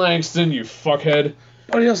Big E Langston, you fuckhead.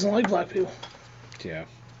 But he doesn't like black people. Yeah.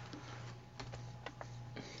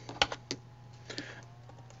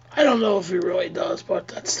 I don't know if he really does, but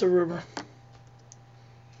that's the rumor.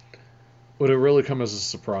 Would it really come as a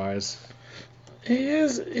surprise? He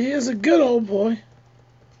is a good old boy.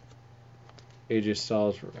 AJ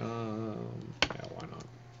Styles. Yeah, why not?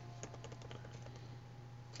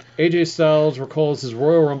 AJ Styles recalls his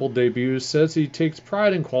Royal Rumble debut, says he takes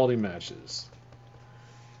pride in quality matches.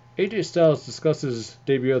 AJ Styles discusses his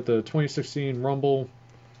debut at the 2016 Rumble,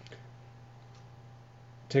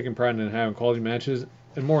 taking pride in having quality matches,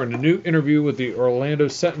 and more in a new interview with the Orlando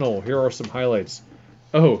Sentinel. Here are some highlights.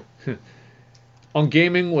 Oh, on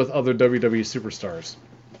gaming with other WWE superstars.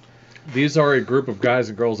 These are a group of guys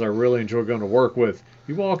and girls I really enjoy going to work with.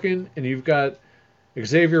 You walk in and you've got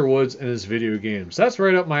Xavier Woods and his video games. That's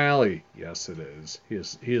right up my alley. Yes, it is. He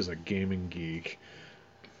is a gaming geek.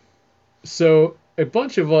 So a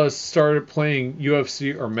bunch of us started playing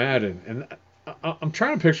UFC or Madden, and I'm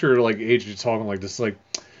trying to picture like AJ talking like this, like,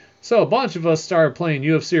 so a bunch of us started playing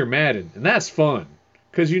UFC or Madden, and that's fun.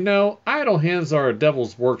 Because, you know, Idle Hands are a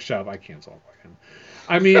devil's workshop. I can't talk like him.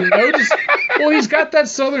 I mean, well, he's got that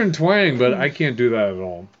southern twang, but I can't do that at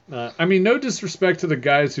all. I mean, no disrespect to the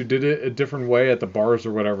guys who did it a different way at the bars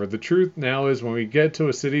or whatever. The truth now is when we get to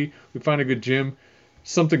a city, we find a good gym,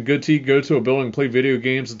 something good to eat, go to a building, play video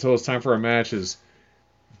games until it's time for our matches.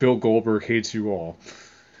 Bill Goldberg hates you all.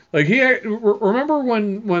 Like, remember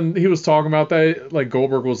when he was talking about that, like,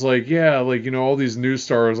 Goldberg was like, yeah, like, you know, all these new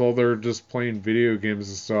stars, all they're just playing video games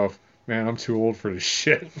and stuff. Man, I'm too old for this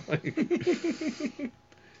shit. Like,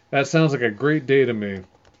 that sounds like a great day to me.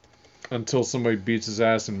 Until somebody beats his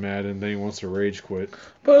ass in Madden, then he wants to rage quit.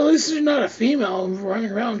 But at least you're not a female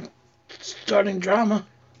running around starting drama.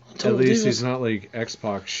 At least he's not like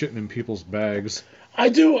X-Pac shitting in people's bags. I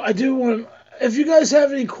do want, if you guys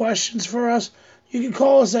have any questions for us, you can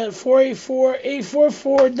call us at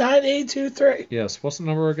 484-844-9823. Yes, what's the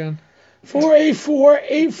number again?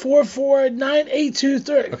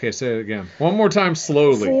 484-844-9823. Okay, say it again. One more time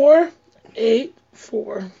slowly.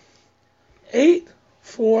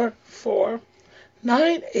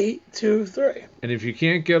 484-844-9823. And if you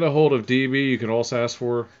can't get a hold of DB, you can also ask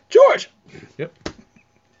for... George! Yep.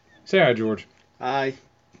 Say hi, George. Hi. You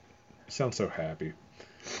sound so happy.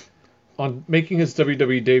 On making his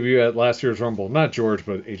WWE debut at last year's Rumble, not George,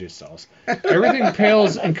 but AJ Styles, everything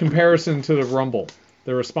pales in comparison to the Rumble.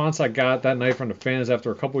 The response I got that night from the fans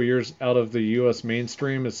after a couple of years out of the U.S.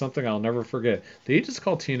 mainstream is something I'll never forget. Did he just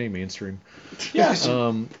call TNA mainstream? Yes.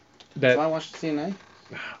 That I watched TNA.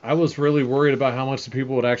 I was really worried about how much the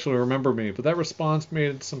people would actually remember me, but that response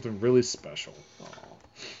made it something really special. Oh,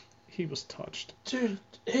 he was touched. Dude,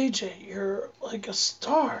 AJ, you're like a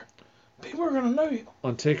star. People are going to know you.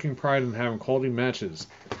 On taking pride in having quality matches.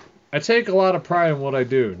 I take a lot of pride in what I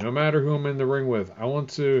do, no matter who I'm in the ring with. I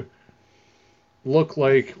want it to look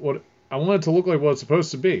like what it's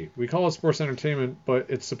supposed to be. We call it sports entertainment, but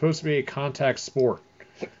it's supposed to be a contact sport.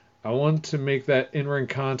 I want to make that in-ring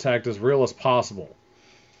contact as real as possible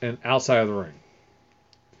and outside of the ring.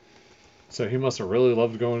 So he must have really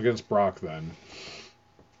loved going against Brock then.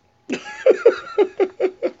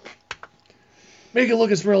 Make it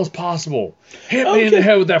look as real as possible. Hit me in the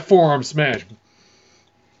head with that forearm smash.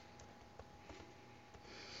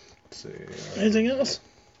 Let's see. Anything else?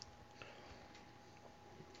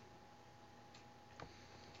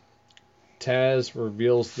 Taz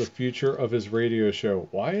reveals the future of his radio show.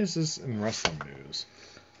 Why is this in wrestling news?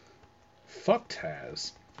 Fuck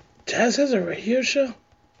Taz. Taz has a radio show?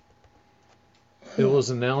 It was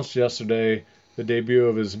announced yesterday the debut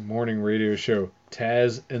of his morning radio show,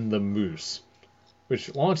 Taz and the Moose,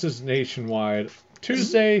 which launches nationwide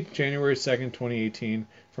Tuesday, January 2nd, 2018,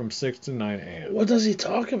 from 6 to 9 a.m. What does he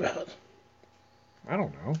talk about? I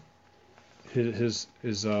don't know. His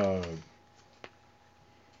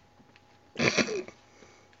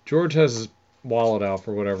George has his wallet out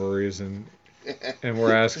for whatever reason, and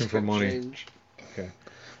we're asking for money. Okay.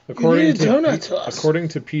 According to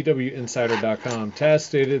PWInsider.com, Taz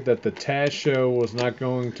stated that the Taz show was not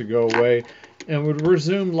going to go away and would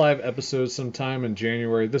resume live episodes sometime in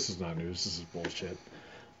January. This is not news. This is bullshit.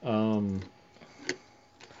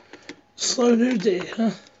 Slow news day,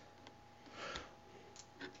 huh?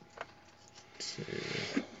 Let's see.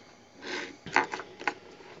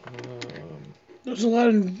 There's a lot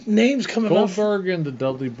of names coming up. Goldberg and the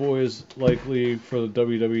Dudley Boys likely for the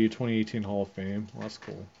WWE 2018 Hall of Fame. Well, that's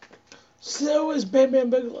cool. So is Bam Bam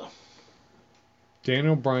Bigelow.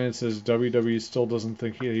 Daniel Bryan says WWE still doesn't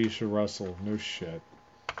think he should wrestle. No shit.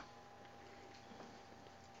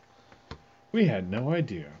 We had no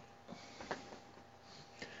idea.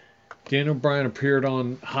 Daniel Bryan appeared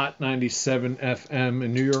on Hot 97 FM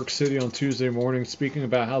in New York City on Tuesday morning, speaking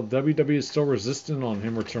about how WWE is still resistant on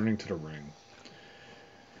him returning to the ring.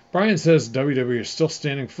 Bryan says WWE is still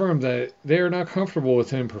standing firm that they are not comfortable with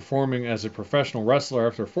him performing as a professional wrestler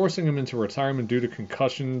after forcing him into retirement due to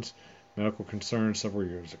concussions, medical concerns several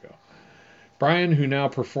years ago. Bryan, who now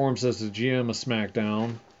performs as the GM of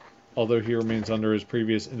SmackDown, although he remains under his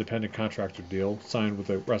previous independent contractor deal signed with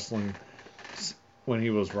the wrestling when he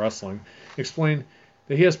was wrestling, explained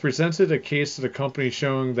that he has presented a case to the company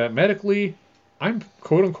showing that medically, I'm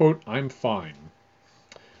quote-unquote, I'm fine.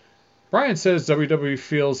 Bryan says WWE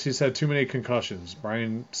feels he's had too many concussions.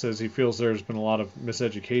 Bryan says he feels there's been a lot of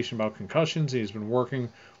miseducation about concussions. He's been working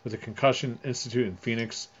with the Concussion Institute in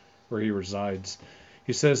Phoenix, where he resides.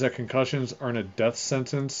 He says that concussions aren't a death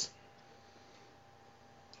sentence.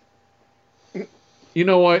 You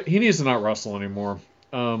know what? He needs to not wrestle anymore.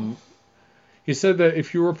 He said that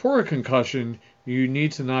if you report a concussion, you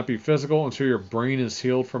need to not be physical until your brain is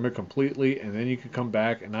healed from it completely, and then you can come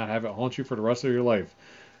back and not have it haunt you for the rest of your life.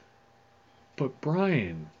 But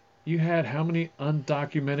Bryan, you had how many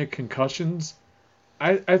undocumented concussions?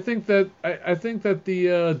 I think that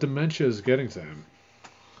the dementia is getting to him.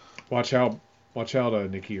 Watch out,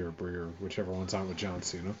 Nikki or Brie or whichever one's on with John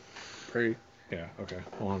Cena. Brie. Yeah, okay,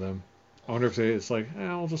 one of them. I wonder if it's like,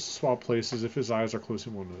 I'll just swap places. If his eyes are close,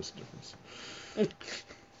 he won't notice the difference.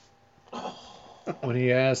 When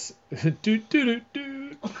he asks,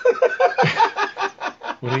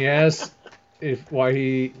 when he asks why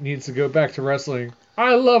he needs to go back to wrestling,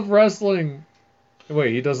 I love wrestling.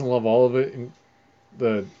 Wait, he doesn't love all of it.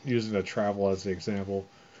 Using the travel as the example,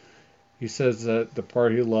 he says that the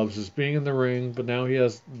part he loves is being in the ring, but now he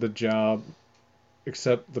has the job,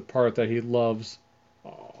 except the part that he loves.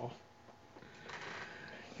 Aww.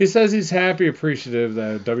 He says he's happy, appreciative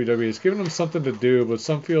that WWE has given him something to do, but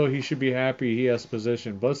some feel he should be happy he has a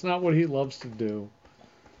position, but it's not what he loves to do.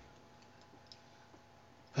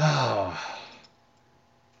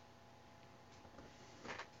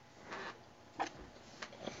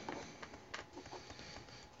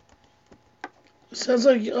 Sounds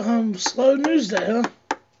like slow news day, huh?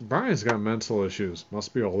 Bryan's got mental issues.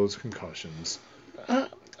 Must be all those concussions.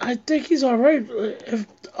 I think he's all right. If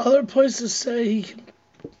other places say he can.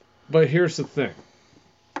 But here's the thing.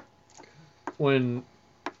 When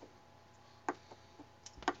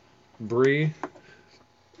Brie,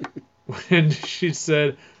 when she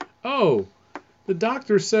said, "Oh, the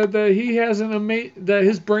doctor said that he has that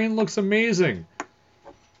his brain looks amazing."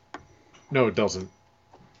 No, it doesn't.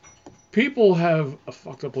 People have a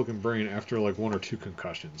fucked up looking brain after like 1 or 2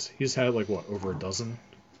 concussions. He's had like what, over a dozen?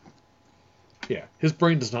 Yeah, his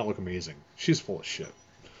brain does not look amazing. She's full of shit.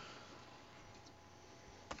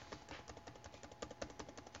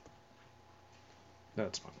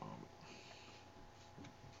 That's my mom.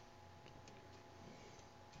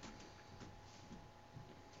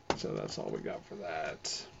 So that's all we got for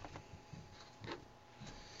that.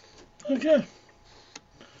 Okay.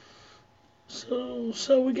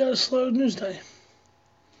 So we got a slow news day.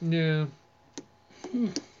 Yeah.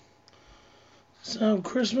 So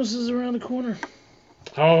Christmas is around the corner.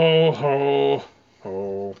 Ho, ho,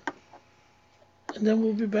 ho. And then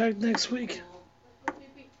we'll be back next week.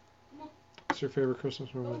 What's your favorite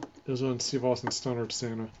Christmas moment? It was when Steve Austin stunnered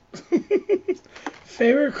Santa.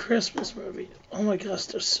 Favorite Christmas movie? Oh my gosh,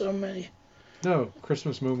 there's so many. No,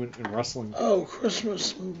 Christmas moment in wrestling. Oh,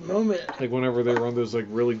 Christmas moment. Like whenever they run those like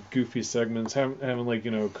really goofy segments, having like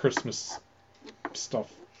Christmas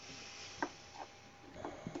stuff.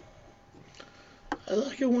 I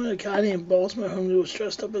like it when a guy named Baltimore Homie was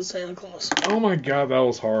dressed up as Santa Claus. Oh my God, that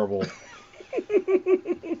was horrible.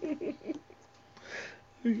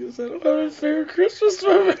 Because I don't have a favorite Christmas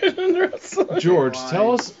moment in wrestling. George,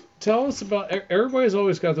 tell us about. Everybody's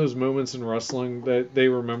always got those moments in wrestling that they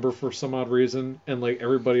remember for some odd reason, and like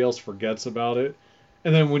everybody else forgets about it.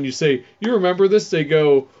 And then when you say you remember this, they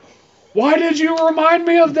go, "Why did you remind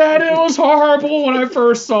me of that? It was horrible when I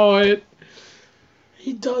first saw it."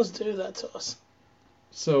 He does do that to us.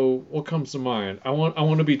 So what comes to mind? I want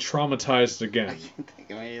to be traumatized again. I can't think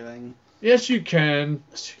of anything. Yes, you can.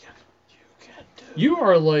 Yes, you can. You can do. You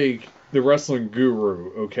are like the wrestling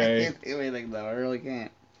guru, I okay? can't think of anything though. I really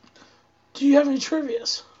can't. Do you have any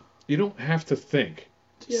trivias? You don't have to think.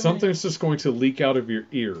 Do you have Something's just going to leak out of your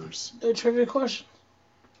ears. any trivia question?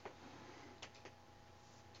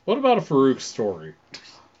 What about a Farouk story?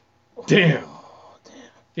 Damn. Oh, damn.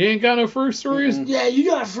 You ain't got no Farouk stories? Mm-mm. Yeah, you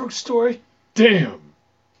got a Fruit story. Damn.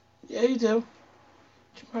 Yeah, you do. Do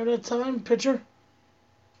you remember that time picture?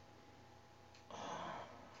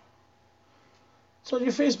 It's on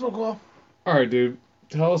your Facebook wall. All right, dude.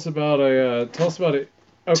 Tell us about it.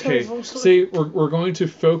 Okay, Telephone story. see, we're going to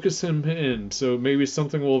focus him in, so maybe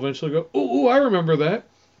something will eventually go, ooh, I remember that.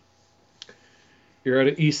 You're at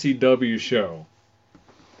an ECW show,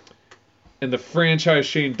 and the franchise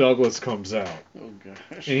Shane Douglas comes out, Oh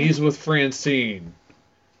gosh. and he's with Francine.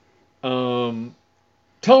 Tell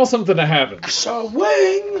us something that happened. So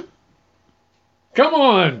wing. Come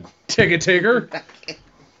on, ticket taker.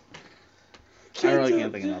 I really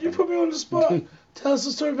can't think of nothing. You put me on the spot. Tell us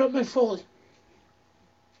the story about Mick Foley.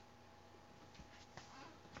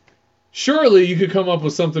 Surely you could come up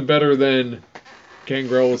with something better than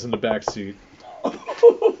Gangrel was in the back seat.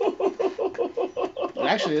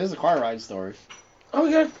 Actually, it is a car ride story.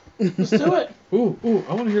 Okay, let's do it. Ooh,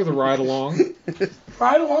 I want to hear the ride along.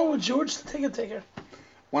 Ride along with George the Ticket Taker.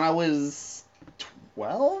 When I was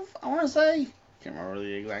 12, I want to say. Can't remember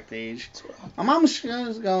the exact age. My mom was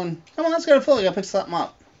going, come on, let's go to Philly. Go pick something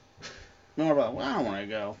up. And we're like, well, I don't want to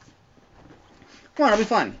go. Come on, it'll be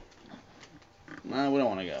fun. No, we don't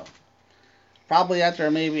want to go. Probably after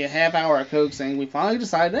maybe a half hour of coaxing, we finally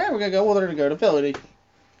decided, we're going to go with her to go to Philly to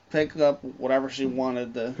pick up whatever she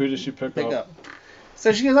wanted to Who did she pick up?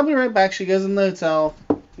 So she goes, I'll be right back. She goes in the hotel.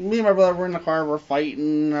 Me and my brother were in the car. We're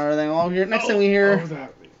fighting and everything. All here. Next thing we hear. Oh,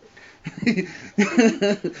 that.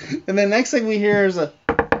 And then next thing we hear is a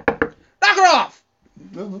knock it off.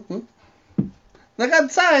 Look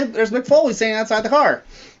outside. There's Mick Foley standing outside the car.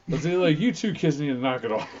 Was he like, you two kids need to knock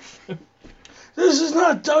it off? This is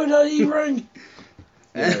not WWE ring.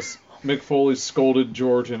 Yes. Mick Foley scolded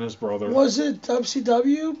George and his brother. Was it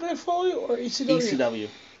WCW Mick Foley or ECW? ECW.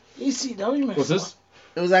 ECW Mick Was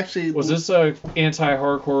Foley. this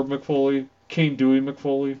anti-hardcore Mick Foley? Kane Dewey Mick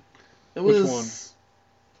Foley? It Which was, one?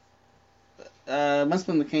 Must have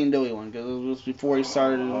been the Kane Dewey one because it was before he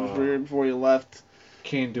started. It was right before he left.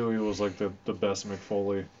 Kane Dewey was like the best Mick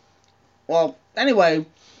Foley. Well, anyway,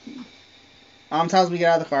 Mom tells me to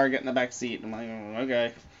get out of the car, get in the back seat. I'm like, oh,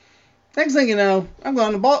 okay. Next thing you know, I'm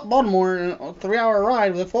going to Baltimore in a 3-hour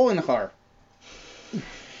ride with Foley in the car.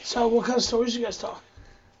 So what kind of stories you guys talk?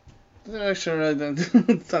 Sure, I don't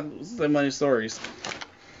say many stories.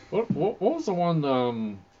 What was the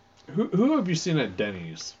one? Who have you seen at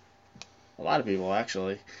Denny's? A lot of people,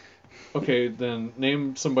 actually. Okay, then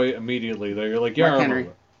name somebody immediately that you're like, yeah, Mark I Henry.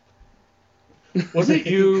 remember. Was it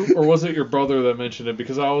you or was it your brother that mentioned it?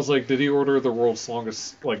 Because I was like, did he order the world's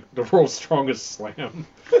strongest slam?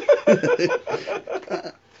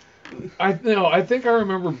 I think I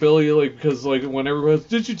remember Billy because when everybody was,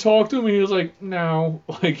 did you talk to him? And he was like, no,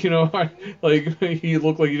 he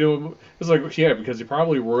looked like it's like, yeah, because he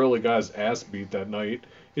probably royally got his ass beat that night.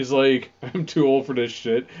 He's like, I'm too old for this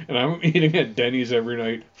shit, and I'm eating at Denny's every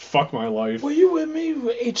night. Fuck my life. Were you with me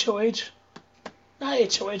with HOH?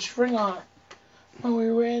 Not HOH, Ring Honor. When we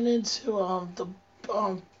ran into the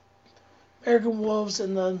American Wolves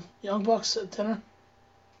and the Young Bucks at dinner?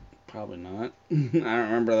 Probably not. I don't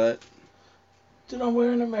remember that. Dude, I'm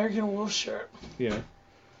wearing an American Wolves shirt. Yeah.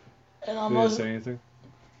 And I'm Did he say anything?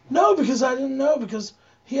 No, because I didn't know, because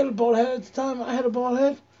he had a bald head at the time. I had a bald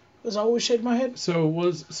head. Because I always shaved my head. So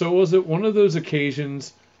was it one of those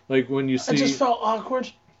occasions like when you see? I just felt awkward.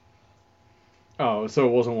 Oh, so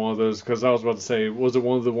it wasn't one of those, because I was about to say, was it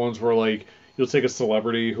one of the ones where, like, you'll take a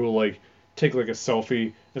celebrity who will, like, take, like, a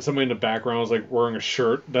selfie, and somebody in the background is, like, wearing a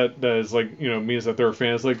shirt that is, like, means that they're a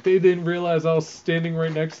fan. It's like, they didn't realize I was standing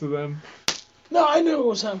right next to them. No, I knew it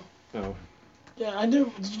was him. Oh. Yeah, I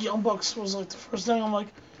knew Young Bucks was, like, the first thing. I'm like,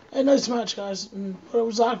 hey, nice match, guys. But it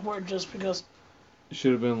was awkward just because. It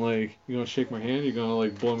should have been like, you gonna shake my hand? You're gonna,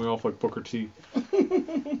 like, blow me off like Booker T.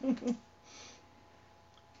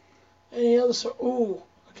 Any other story? Ooh,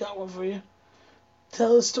 I got one for you.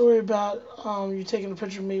 Tell a story about you taking a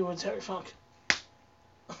picture of me with Terry Funk.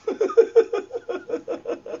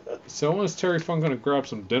 So when is Terry Funk gonna grab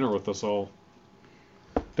some dinner with us all?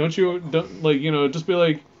 Don't just be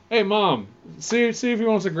like, hey mom, see if he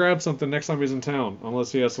wants to grab something next time he's in town.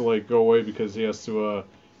 Unless he has to like go away because he has to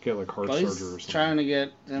get like heart surgery or something. Trying to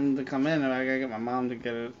get him to come in, and I gotta get my mom to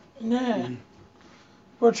get it. Yeah.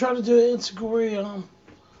 We're trying to do an Insecurity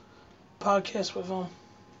podcast with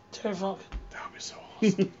Terry Funk. That would be so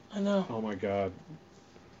awesome. I know. Oh my god.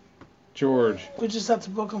 George. We just have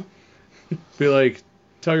to book him. Be like,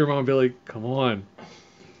 tell your mom, be like, come on.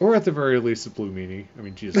 Or at the very least, a Blue Meanie. I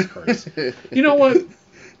mean, Jesus Christ. You know what?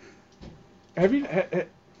 Have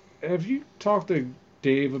you talked to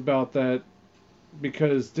Dave about that?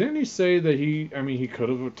 Because didn't he say that he could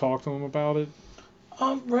have talked to him about it?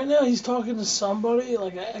 Right now he's talking to somebody,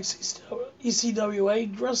 like an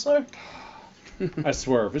ECWA wrestler. I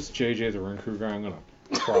swear, if it's JJ the Ring Crew guy, I'm gonna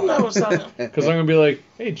cry. No, it's not him. Because I'm gonna be like,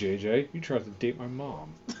 hey JJ, you tried to date my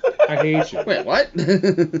mom. I hate you. Wait, what?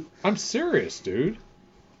 I'm serious, dude.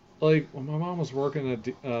 Like when my mom was working at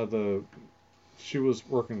she was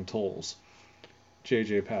working tolls.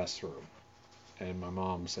 JJ passed through, and my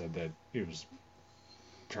mom said that he was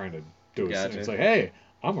trying to do his thing. It's like, hey,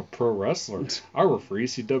 I'm a pro wrestler. I work for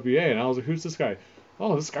ECWA, and I was like, who's this guy?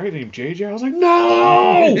 Oh, this guy named JJ. I was like,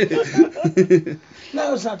 no.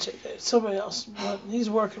 No, it's not JJ. It's somebody else, but he's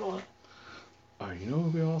working on it. Oh, you know what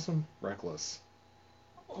would be awesome? Reckless.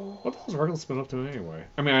 Oh, What the hell's Reckless been up to anyway?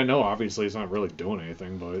 I mean, I know obviously he's not really doing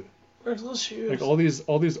anything, but Reckless shoes. like all these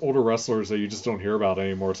older wrestlers that you just don't hear about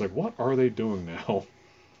anymore. It's like, what are they doing now?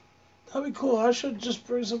 That'd be cool. I should just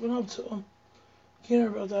bring something up to him. Can't hear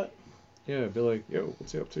about that. Yeah, be like, yo,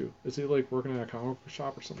 what's he up to? Is he like working at a comic book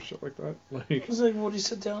shop or some shit like that? Like, It's like, would he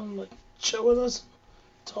sit down and like chill with us,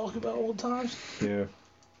 talk about old times, yeah.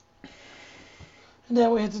 and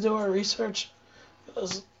then we had to do our research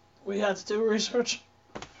because we had to do research.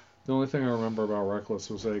 The only thing I remember about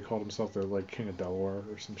Reckless was that he called himself the like King of Delaware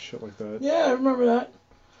or some shit like that. Yeah, I remember that.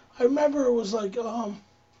 I remember it was like I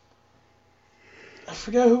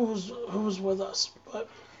forget who was with us, but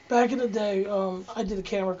back in the day, I did a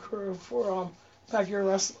camera crew for Backyard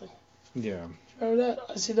Wrestling. Yeah. Remember that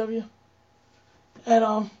ICW?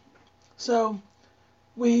 And so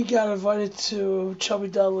we got invited to Chubby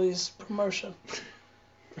Dudley's promotion,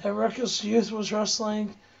 and Reckless Youth was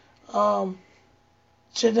wrestling.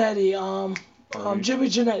 Jimmy Janetti.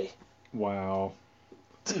 Wow.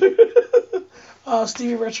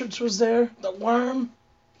 Stevie Richards was there. The Worm.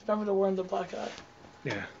 Remember the Worm, the black guy?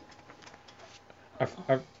 Yeah.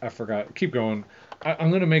 I forgot. Keep going. I'm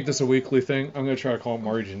going to make this a weekly thing. I'm going to try to call him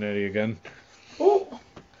Marty Jannetty again. Oh.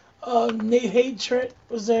 Nate Hatred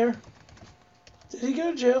was there. Did he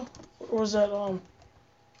go to jail? Or was that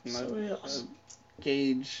somebody else?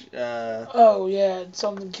 Cage. Oh, yeah.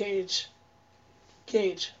 Something Cage.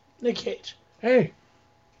 Nick Cage. Hey,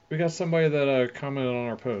 we got somebody that commented on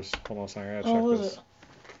our post. Hold on a second. I got to check this.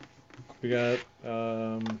 We got,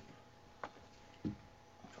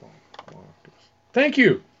 Thank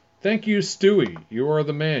you, Stewie. You are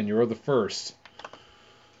the man. You are the first.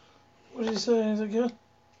 What did he say? Anything good?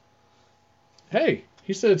 Hey,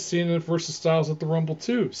 he said Cena versus Styles at the Rumble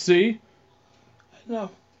too. See?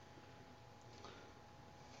 No.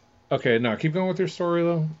 Okay, now keep going with your story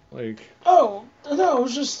though. Like. Oh no, I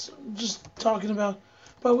was just talking about.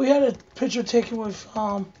 But we had a picture taken with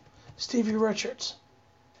Stevie Richards,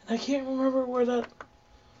 and I can't remember where that.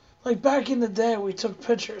 Like back in the day, we took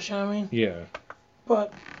pictures. You know what I mean? Yeah.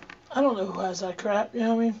 But I don't know who has that crap. You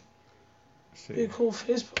know what I mean? Let's see. Be a cool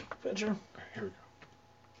Facebook picture. Here we go.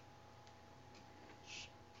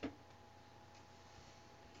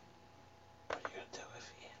 What are you gonna do if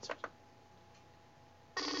he answers?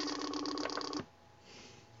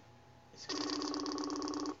 What's he gonna do if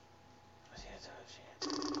she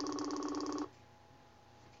answers?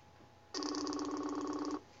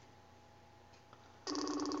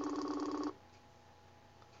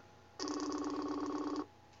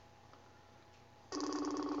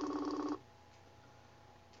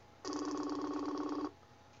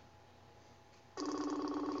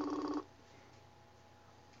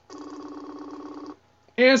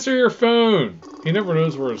 Answer your phone. He never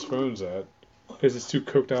knows where his phone's at because he's too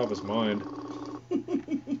cooked out of his mind.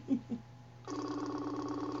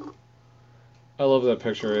 I love that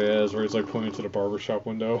picture he has where he's like pointing to the barbershop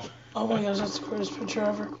window. Oh my gosh, that's the greatest picture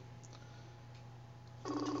ever.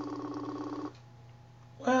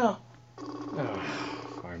 Wow.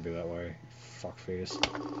 Oh, fine, be that way. Fuckface.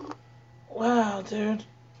 Wow, dude.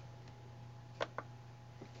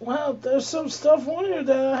 Wow, there's some stuff on here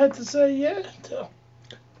that I had to say yeah to.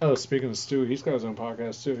 Oh, speaking of Stu, he's got his own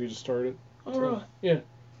podcast too. He just started. Oh, really? Yeah.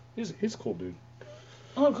 He's a cool dude.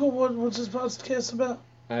 Oh, cool. What's his podcast about?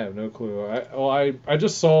 I have no clue. I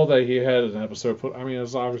just saw that he had an episode put. I mean,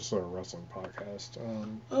 it's obviously a wrestling podcast.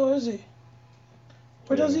 Oh, is he?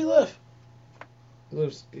 Where does he live? He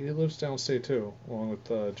lives downstate too, along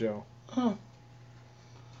with Joe. Oh.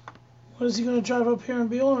 When is he going to drive up here and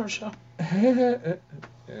be on our show? Yeah.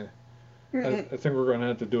 I think we're gonna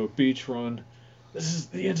have to do a beach run. This is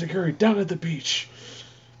the Enziguri down at the beach.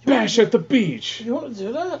 Bash at the beach. You want to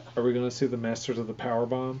do that? Are we gonna see the Masters of the Power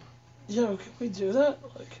Bomb? Yeah, can we do that?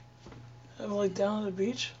 Like, have like down at the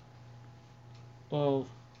beach? Well,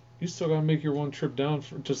 you still gotta make your one trip down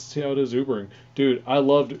just to see how it is Ubering. Dude, I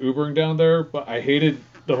loved Ubering down there, but I hated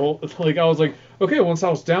the whole. Like, I was like, okay, once I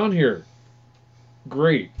was down here,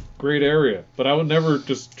 great area, but I would never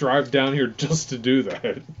just drive down here just to do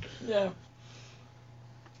that. Yeah.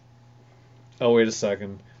 Oh, wait a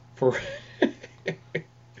second. For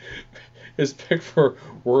his pick for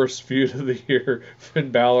worst feud of the year,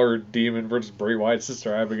 Finn Balor Demon versus Bray Wyatt's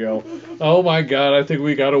sister Abigail. Oh my God, I think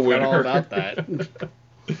we got a winner. All about that.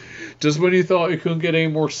 Just when you thought it couldn't get any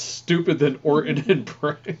more stupid than Orton and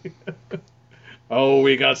Bray. Oh,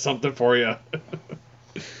 we got something for you.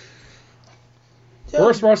 Yeah.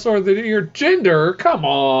 Worst wrestler of the year, Jinder. Come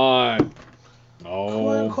on. The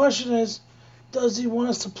No. question is, does he want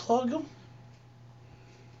us to plug him?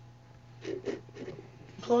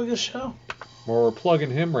 Plug his show? Well, we're plugging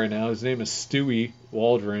him right now. His name is Stewie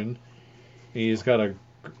Waldron. He's got a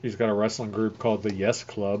wrestling group called the Yes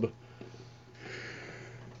Club.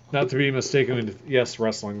 Not to be mistaken with Yes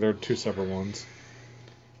Wrestling. They're two separate ones.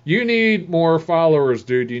 You need more followers,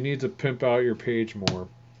 dude. You need to pimp out your page more.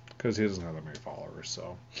 Because he doesn't have that many followers,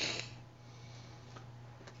 so.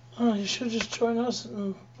 Oh, you should just join us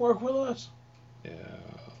and work with us. Yeah.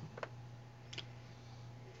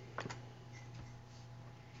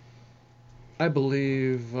 I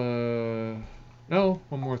believe, no,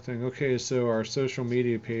 one more thing. Okay, so our social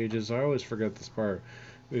media pages, I always forget this part.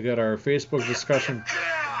 We got our Facebook discussion.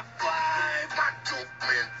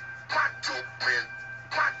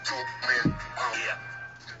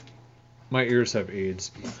 My ears have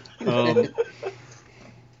AIDS.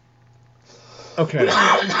 Okay.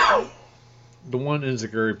 The one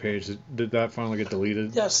Enziguri page, did that finally get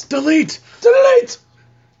deleted? Yes. Delete! Delete!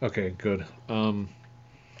 Okay, good. All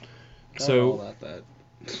So, about that.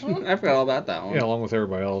 I forgot all about that one. yeah, along with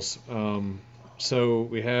everybody else. So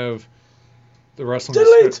we have the wrestling.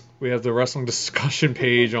 Delete! We have the wrestling discussion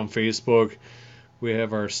page on Facebook. We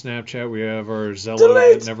have our Snapchat. We have our Zello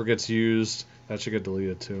Delete! that never gets used. That should get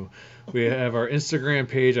deleted too. We have our Instagram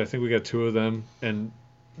page. I think we got 2 of them, and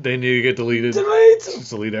they need to get deleted. Delete! Just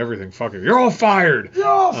delete everything. Fuck it. You're all fired. You're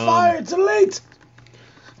all fired! Delete!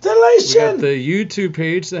 We got Deletion! the YouTube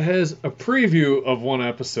page that has a preview of one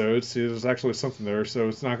episode. See, there's actually something there, so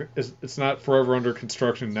it's not forever under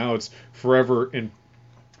construction. Now it's forever in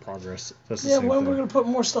progress. That's the Yeah, same when thing. we're going to put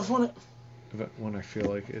more stuff on it. When I feel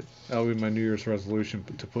like it. That'll be my New Year's resolution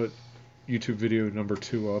to put YouTube video number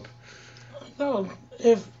 2 up. No,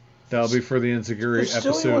 if That'll be for the Enziguri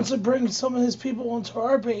Stewie wants episode. to bring some of his people onto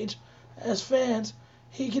our page as fans,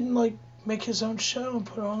 he can, like, make his own show and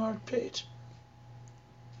put it on our page.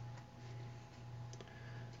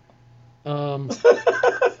 Hold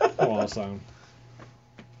on a second.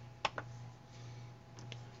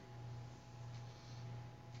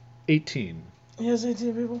 $18. He has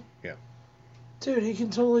 18 people? Yeah. Dude, he can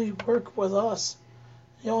totally work with us.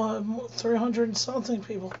 You'll have 300 and something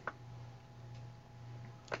people.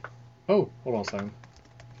 Oh, hold on a second.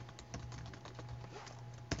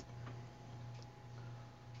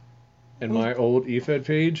 In my old EFED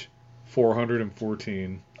page,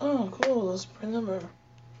 414. Oh, cool. Let's bring them over.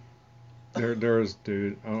 There is,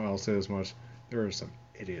 dude, I'll say this much. There are some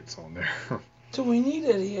idiots on there. Do we need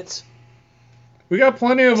idiots? We got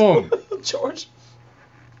plenty of them. George?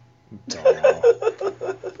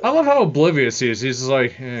 I love how oblivious he is. He's just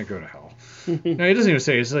like, go to hell. No, he doesn't even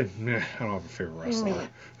say it. He's like, I don't have a favorite wrestler.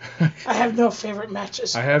 I have no favorite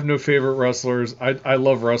matches. I have no favorite wrestlers. I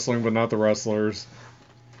love wrestling, but not the wrestlers.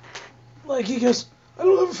 Like, he goes, I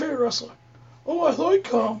don't have a favorite wrestler. Oh, I like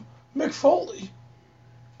Mick Foley.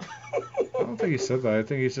 don't think he said that. I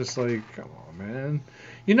think he's just like, come on, man.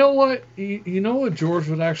 You know what? You know what George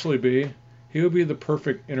would actually be? He would be the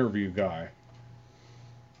perfect interview guy.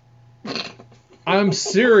 I'm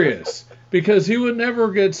serious. Because he would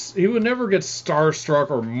never get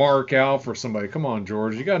starstruck or mark out for somebody. Come on,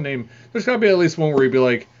 George. You got to name. There's got to be at least one where he'd be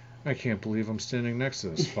like, I can't believe I'm standing next to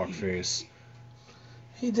this fuckface.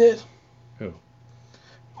 He did. Who?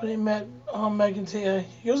 When he met Megan Thee,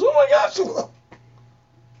 he goes, "Oh my gosh!"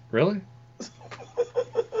 Really?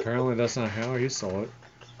 Apparently that's not how he saw it.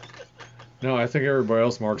 No, I think everybody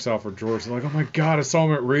else marks out for George. They're like, oh my god, I saw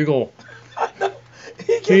him at Regal. I know.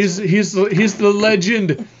 He's the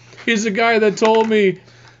legend. He's the guy that told me,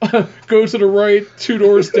 go to the right, 2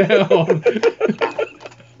 doors down.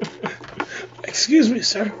 Excuse me,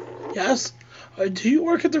 sir. Yes? Do you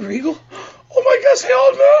work at the Regal? Oh my gosh, they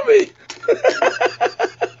all know me.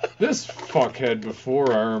 This fuckhead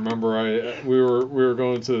before, I remember we were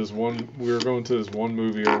going to this one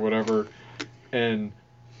movie or whatever, and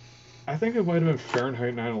I think it might have been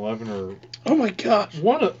Fahrenheit 9/11 or Oh my gosh.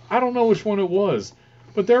 I don't know which one it was,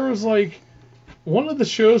 but there was like one of the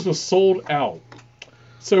shows was sold out.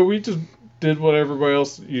 So we just did what everybody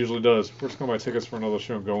else usually does. We're just going to buy tickets for another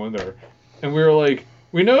show and go in there. And we were like,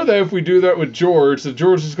 we know that if we do that with George, that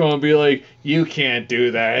George is going to be like, you can't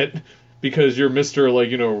do that because you're Mr.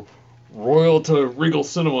 like, royal to Regal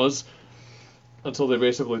Cinemas. Until they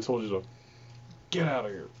basically told you to get out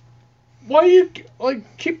of here. Why do you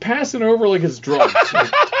keep passing over like it's drugs?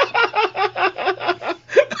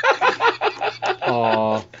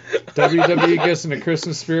 WWE gets in the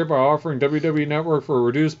Christmas spirit by offering WWE Network for a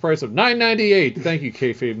reduced price of $9.98. Thank you,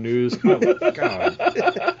 Kayfabe News. Oh, God.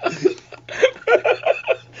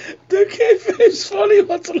 Dude, kayfabe's funny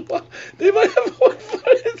once in a while. They might have one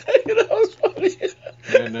funny thing that was funny.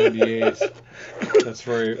 $9.98. That's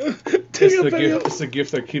right. It's the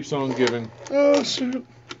gift that keeps on giving. Oh, shoot.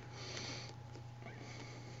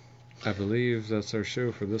 I believe that's our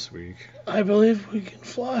show for this week. I believe we can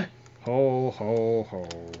fly. Ho, ho, ho.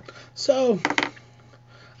 So,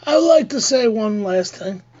 I would like to say one last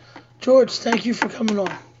thing. George, thank you for coming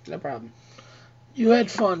on. No problem. You had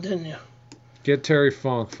fun, didn't you? Get Terry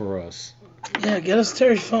Funk for us. Yeah, get us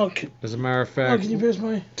Terry Funk. As a matter of Oh, fact, can you pass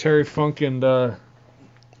my... Terry Funk and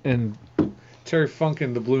Terry Funk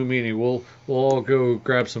and the Blue Meanie. We'll all go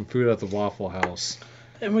grab some food at the Waffle House.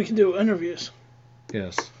 And we can do interviews.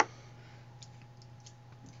 Yes.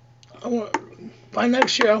 By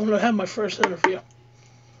next year, I want to have my first interview.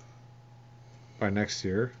 By next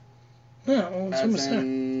year. Yeah, well, As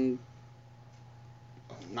in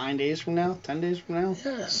 9 days from now? 10 days from now?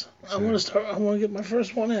 Yes. Sure. I want to get my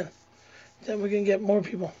first one in. Then we can get more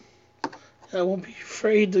people. And I won't be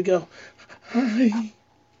afraid to go, hi.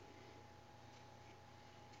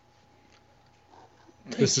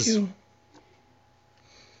 Thank you.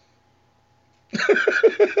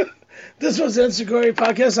 This was the Insecurity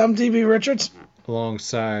Podcast. I'm DB Richards.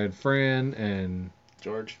 Alongside Fran and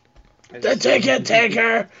George. The Ticket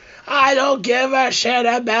Taker. I don't give a shit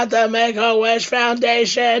about the Make-A-Wish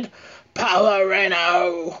Foundation.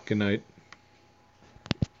 Powerino. good night.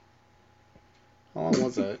 How long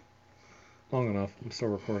was that? Long enough. I'm still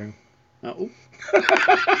recording. Oh.